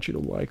 I just want you to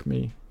like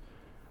me.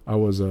 I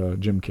was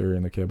Jim Carrey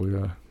in The Cable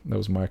Guy. That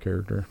was my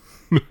character.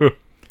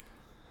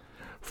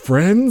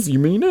 Friends? You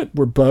mean it?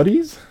 We're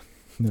buddies?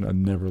 And then I'd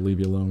never leave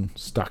you alone.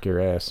 Stalk your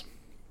ass.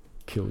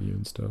 Kill you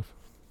and stuff.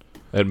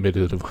 At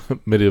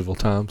medieval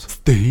times.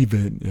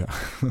 Steven. Yeah.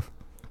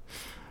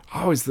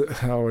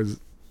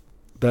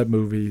 That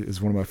movie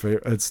is one of my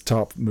favorite. It's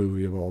top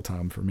movie of all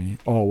time for me.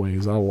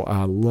 Always. I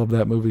love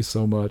that movie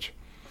so much.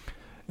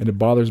 And it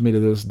bothers me to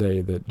this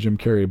day that Jim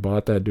Carrey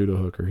bought that dude a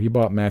hooker. He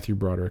bought Matthew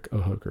Broderick a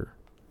hooker.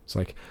 It's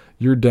like,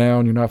 you're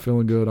down, you're not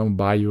feeling good, I'm going to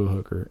buy you a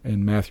hooker.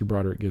 And Matthew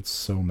Broderick gets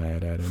so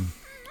mad at him.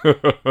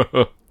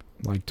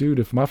 Like, dude,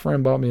 if my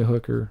friend bought me a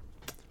hooker,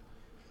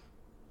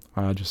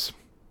 I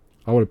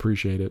would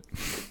appreciate it.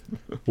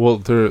 Well,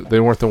 they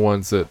weren't the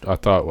ones that I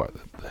thought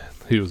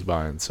he was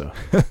buying, so.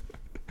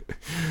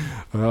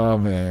 Oh,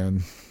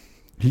 man.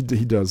 He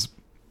does.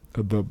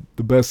 The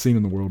best scene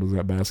in the world is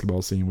that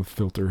basketball scene with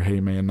Filter, hey,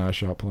 man, nice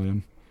shot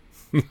playing.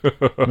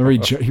 Remember,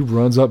 he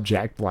runs up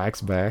Jack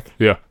Black's back.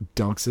 Yeah.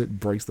 Dunks it,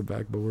 breaks the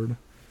backboard.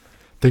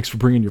 Thanks for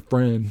bringing your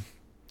friend.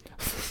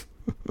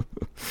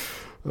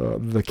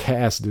 The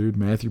cast, dude.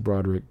 Matthew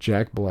Broderick,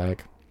 Jack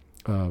Black.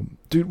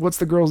 Dude, what's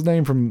the girl's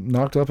name from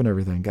Knocked Up and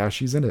everything? Gosh,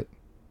 she's in it.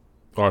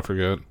 Oh, I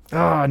forget.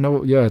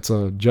 No. Yeah, it's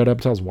Judd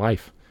Apatow's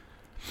wife.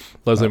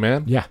 Leslie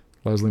Mann? Yeah.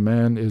 Leslie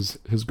Mann is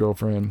his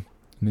girlfriend.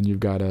 And then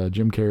you've got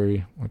Jim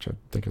Carrey, which I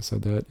think I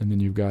said that. And then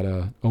you've got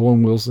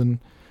Owen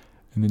Wilson.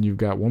 And then you've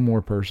got one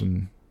more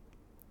person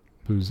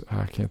who's,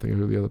 I can't think of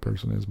who the other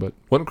person is, but.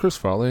 Wasn't Chris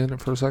Farley in it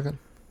for a second?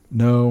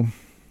 No,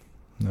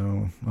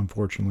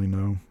 unfortunately,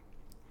 no.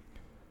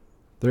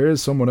 There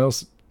is someone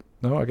else.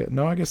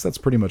 I guess that's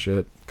pretty much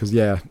it. Because,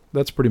 yeah,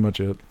 that's pretty much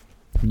it.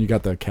 And you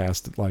got the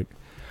cast, like,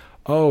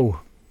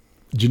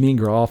 Janine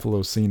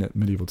Garofalo's scene at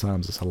Medieval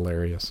Times is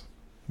hilarious.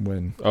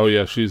 Oh,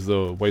 yeah, she's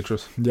the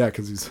waitress. Yeah,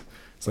 because it's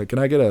like, can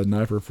I get a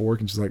knife or a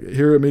fork? And she's like,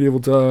 here at Medieval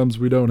Times,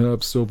 we don't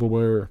have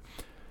silverware.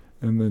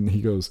 And then he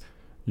goes,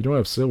 you don't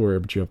have silverware,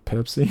 but you have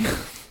Pepsi?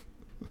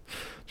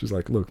 She's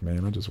like, look,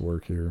 man, I just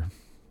work here.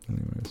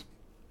 Anyways.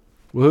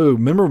 Woohoo.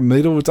 Remember,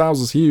 Medieval Times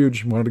was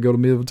huge. Wanted to go to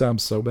Medieval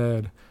Times so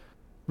bad.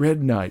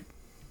 Red Knight.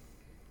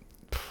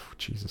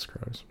 Jesus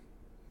Christ.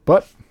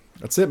 But,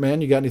 that's it, man.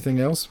 You got anything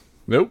else?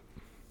 Nope.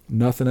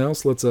 Nothing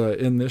else? Let's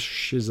end this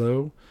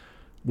shizzo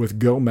with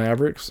Go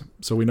Mavericks.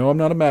 So we know I'm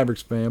not a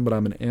Mavericks fan, but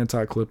I'm an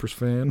anti-Clippers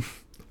fan.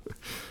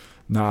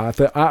 I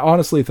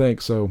honestly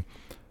think so.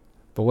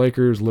 The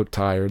Lakers look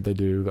tired. They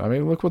do. I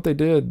mean, look what they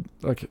did.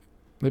 Like,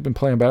 they've been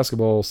playing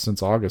basketball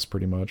since August,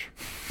 pretty much.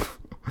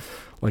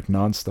 Like,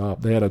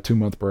 nonstop. They had a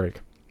 2-month break.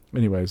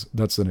 Anyways,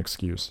 that's an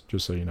excuse,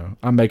 just so you know.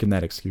 I'm making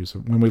that excuse.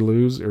 When we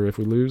lose, or if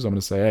we lose, I'm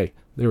going to say, hey,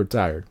 they were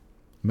tired.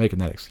 I'm making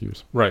that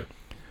excuse. Right.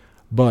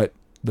 But,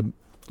 by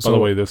the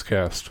way, this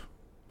cast.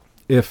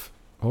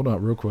 Hold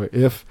on real quick.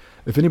 If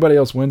anybody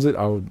else wins it,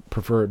 I would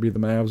prefer it be the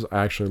Mavs.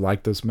 I actually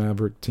like this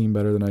Maverick team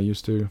better than I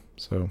used to.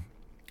 So,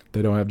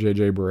 they don't have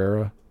J.J.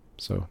 Barrera.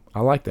 So, I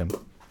like them.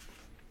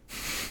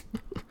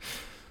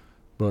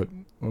 But,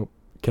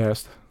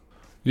 cast.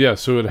 Yeah,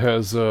 so it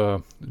has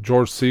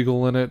George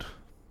Siegel in it,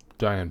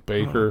 Diane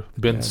Baker,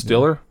 Ben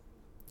Stiller.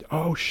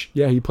 Oh,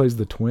 yeah, he plays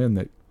the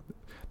twin.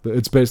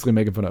 It's basically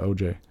making fun of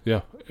OJ.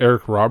 Yeah,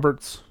 Eric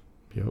Roberts.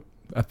 Yep.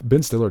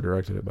 Ben Stiller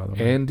directed it, by the way.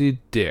 Andy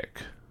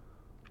Dick.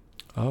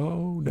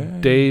 Oh,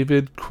 dang.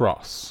 David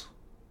Cross.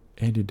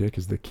 Andy Dick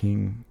is the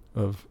king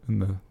of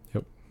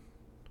Yep.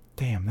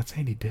 Damn, that's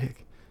Andy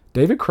Dick.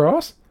 David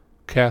Cross?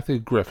 Kathy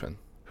Griffin.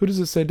 Who does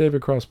it say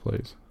David Cross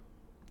plays?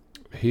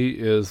 He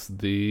is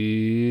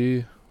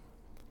the...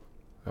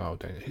 Oh,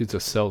 dang it. He's a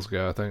sales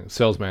guy, I think.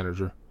 Sales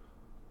manager.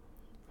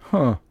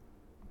 Huh.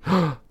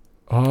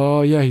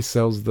 Oh, yeah, he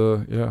sells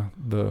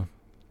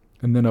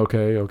and then,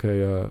 okay,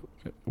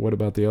 what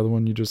about the other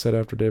one you just said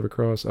after David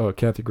Cross? Oh,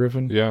 Kathy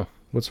Griffin? Yeah.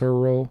 What's her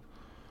role?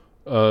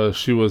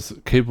 She was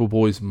Cable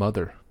Boy's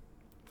mother.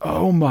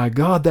 Oh, my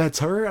God, that's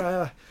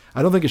her?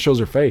 I don't think it shows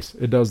her face.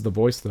 It does the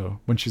voice, though.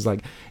 When she's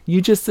like,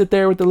 you just sit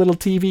there with the little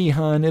TV,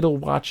 hon. It'll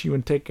watch you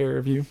and take care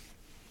of you.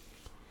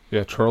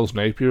 Yeah, Charles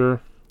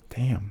Napier.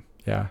 Damn.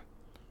 Yeah.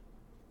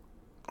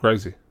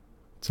 Crazy.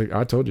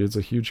 I told you, it's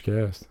a huge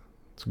cast.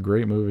 It's a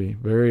great movie.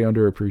 Very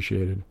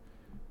underappreciated.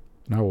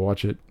 And I will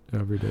watch it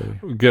every day.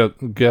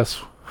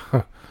 Guess.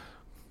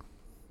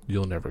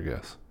 You'll never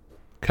guess.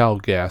 Kyle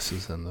Gass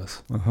is in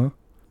this. Uh-huh.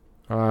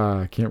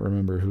 I can't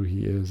remember who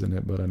he is in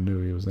it, but I knew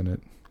he was in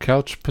it.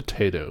 Couch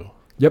Potato.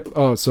 Yep.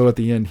 Oh, so at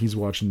the end, he's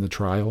watching the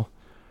trial.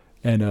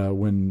 And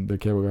when the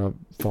cable guy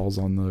falls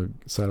on the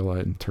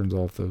satellite and turns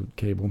off the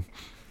cable,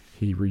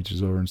 he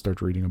reaches over and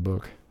starts reading a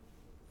book.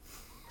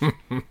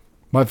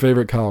 My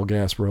favorite Kyle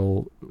Gass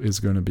role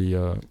is going to be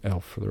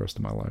Elf for the rest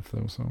of my life,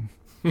 though. So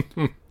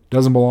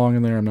doesn't belong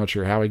in there. I'm not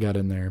sure how he got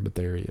in there, but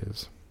there he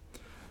is.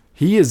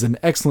 He is an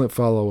excellent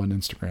follow on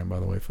Instagram, by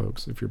the way,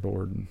 folks. If you're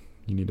bored and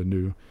you need a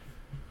new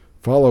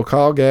follow,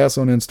 Kyle Gass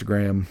on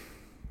Instagram.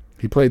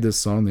 He played this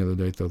song the other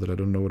day, though, that I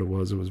don't know what it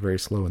was. It was very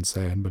slow and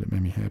sad, but it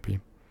made me happy.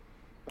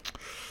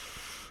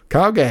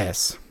 Kyle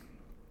Gass.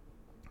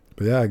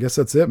 But yeah, I guess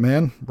that's it,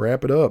 man.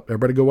 Wrap it up.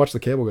 Everybody go watch The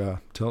Cable Guy.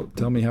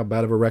 Tell me how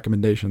bad of a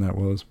recommendation that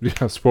was.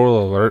 Yeah,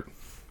 spoiler alert.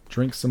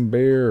 Drink some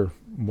beer.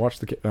 Watch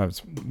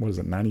what is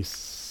it,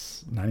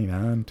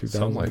 99, 2000?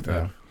 Something like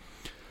that.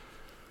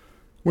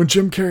 When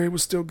Jim Carrey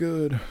was still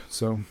good.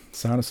 So,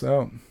 sign us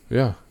out.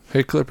 Yeah.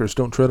 Hey, Clippers,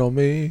 don't tread on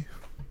me.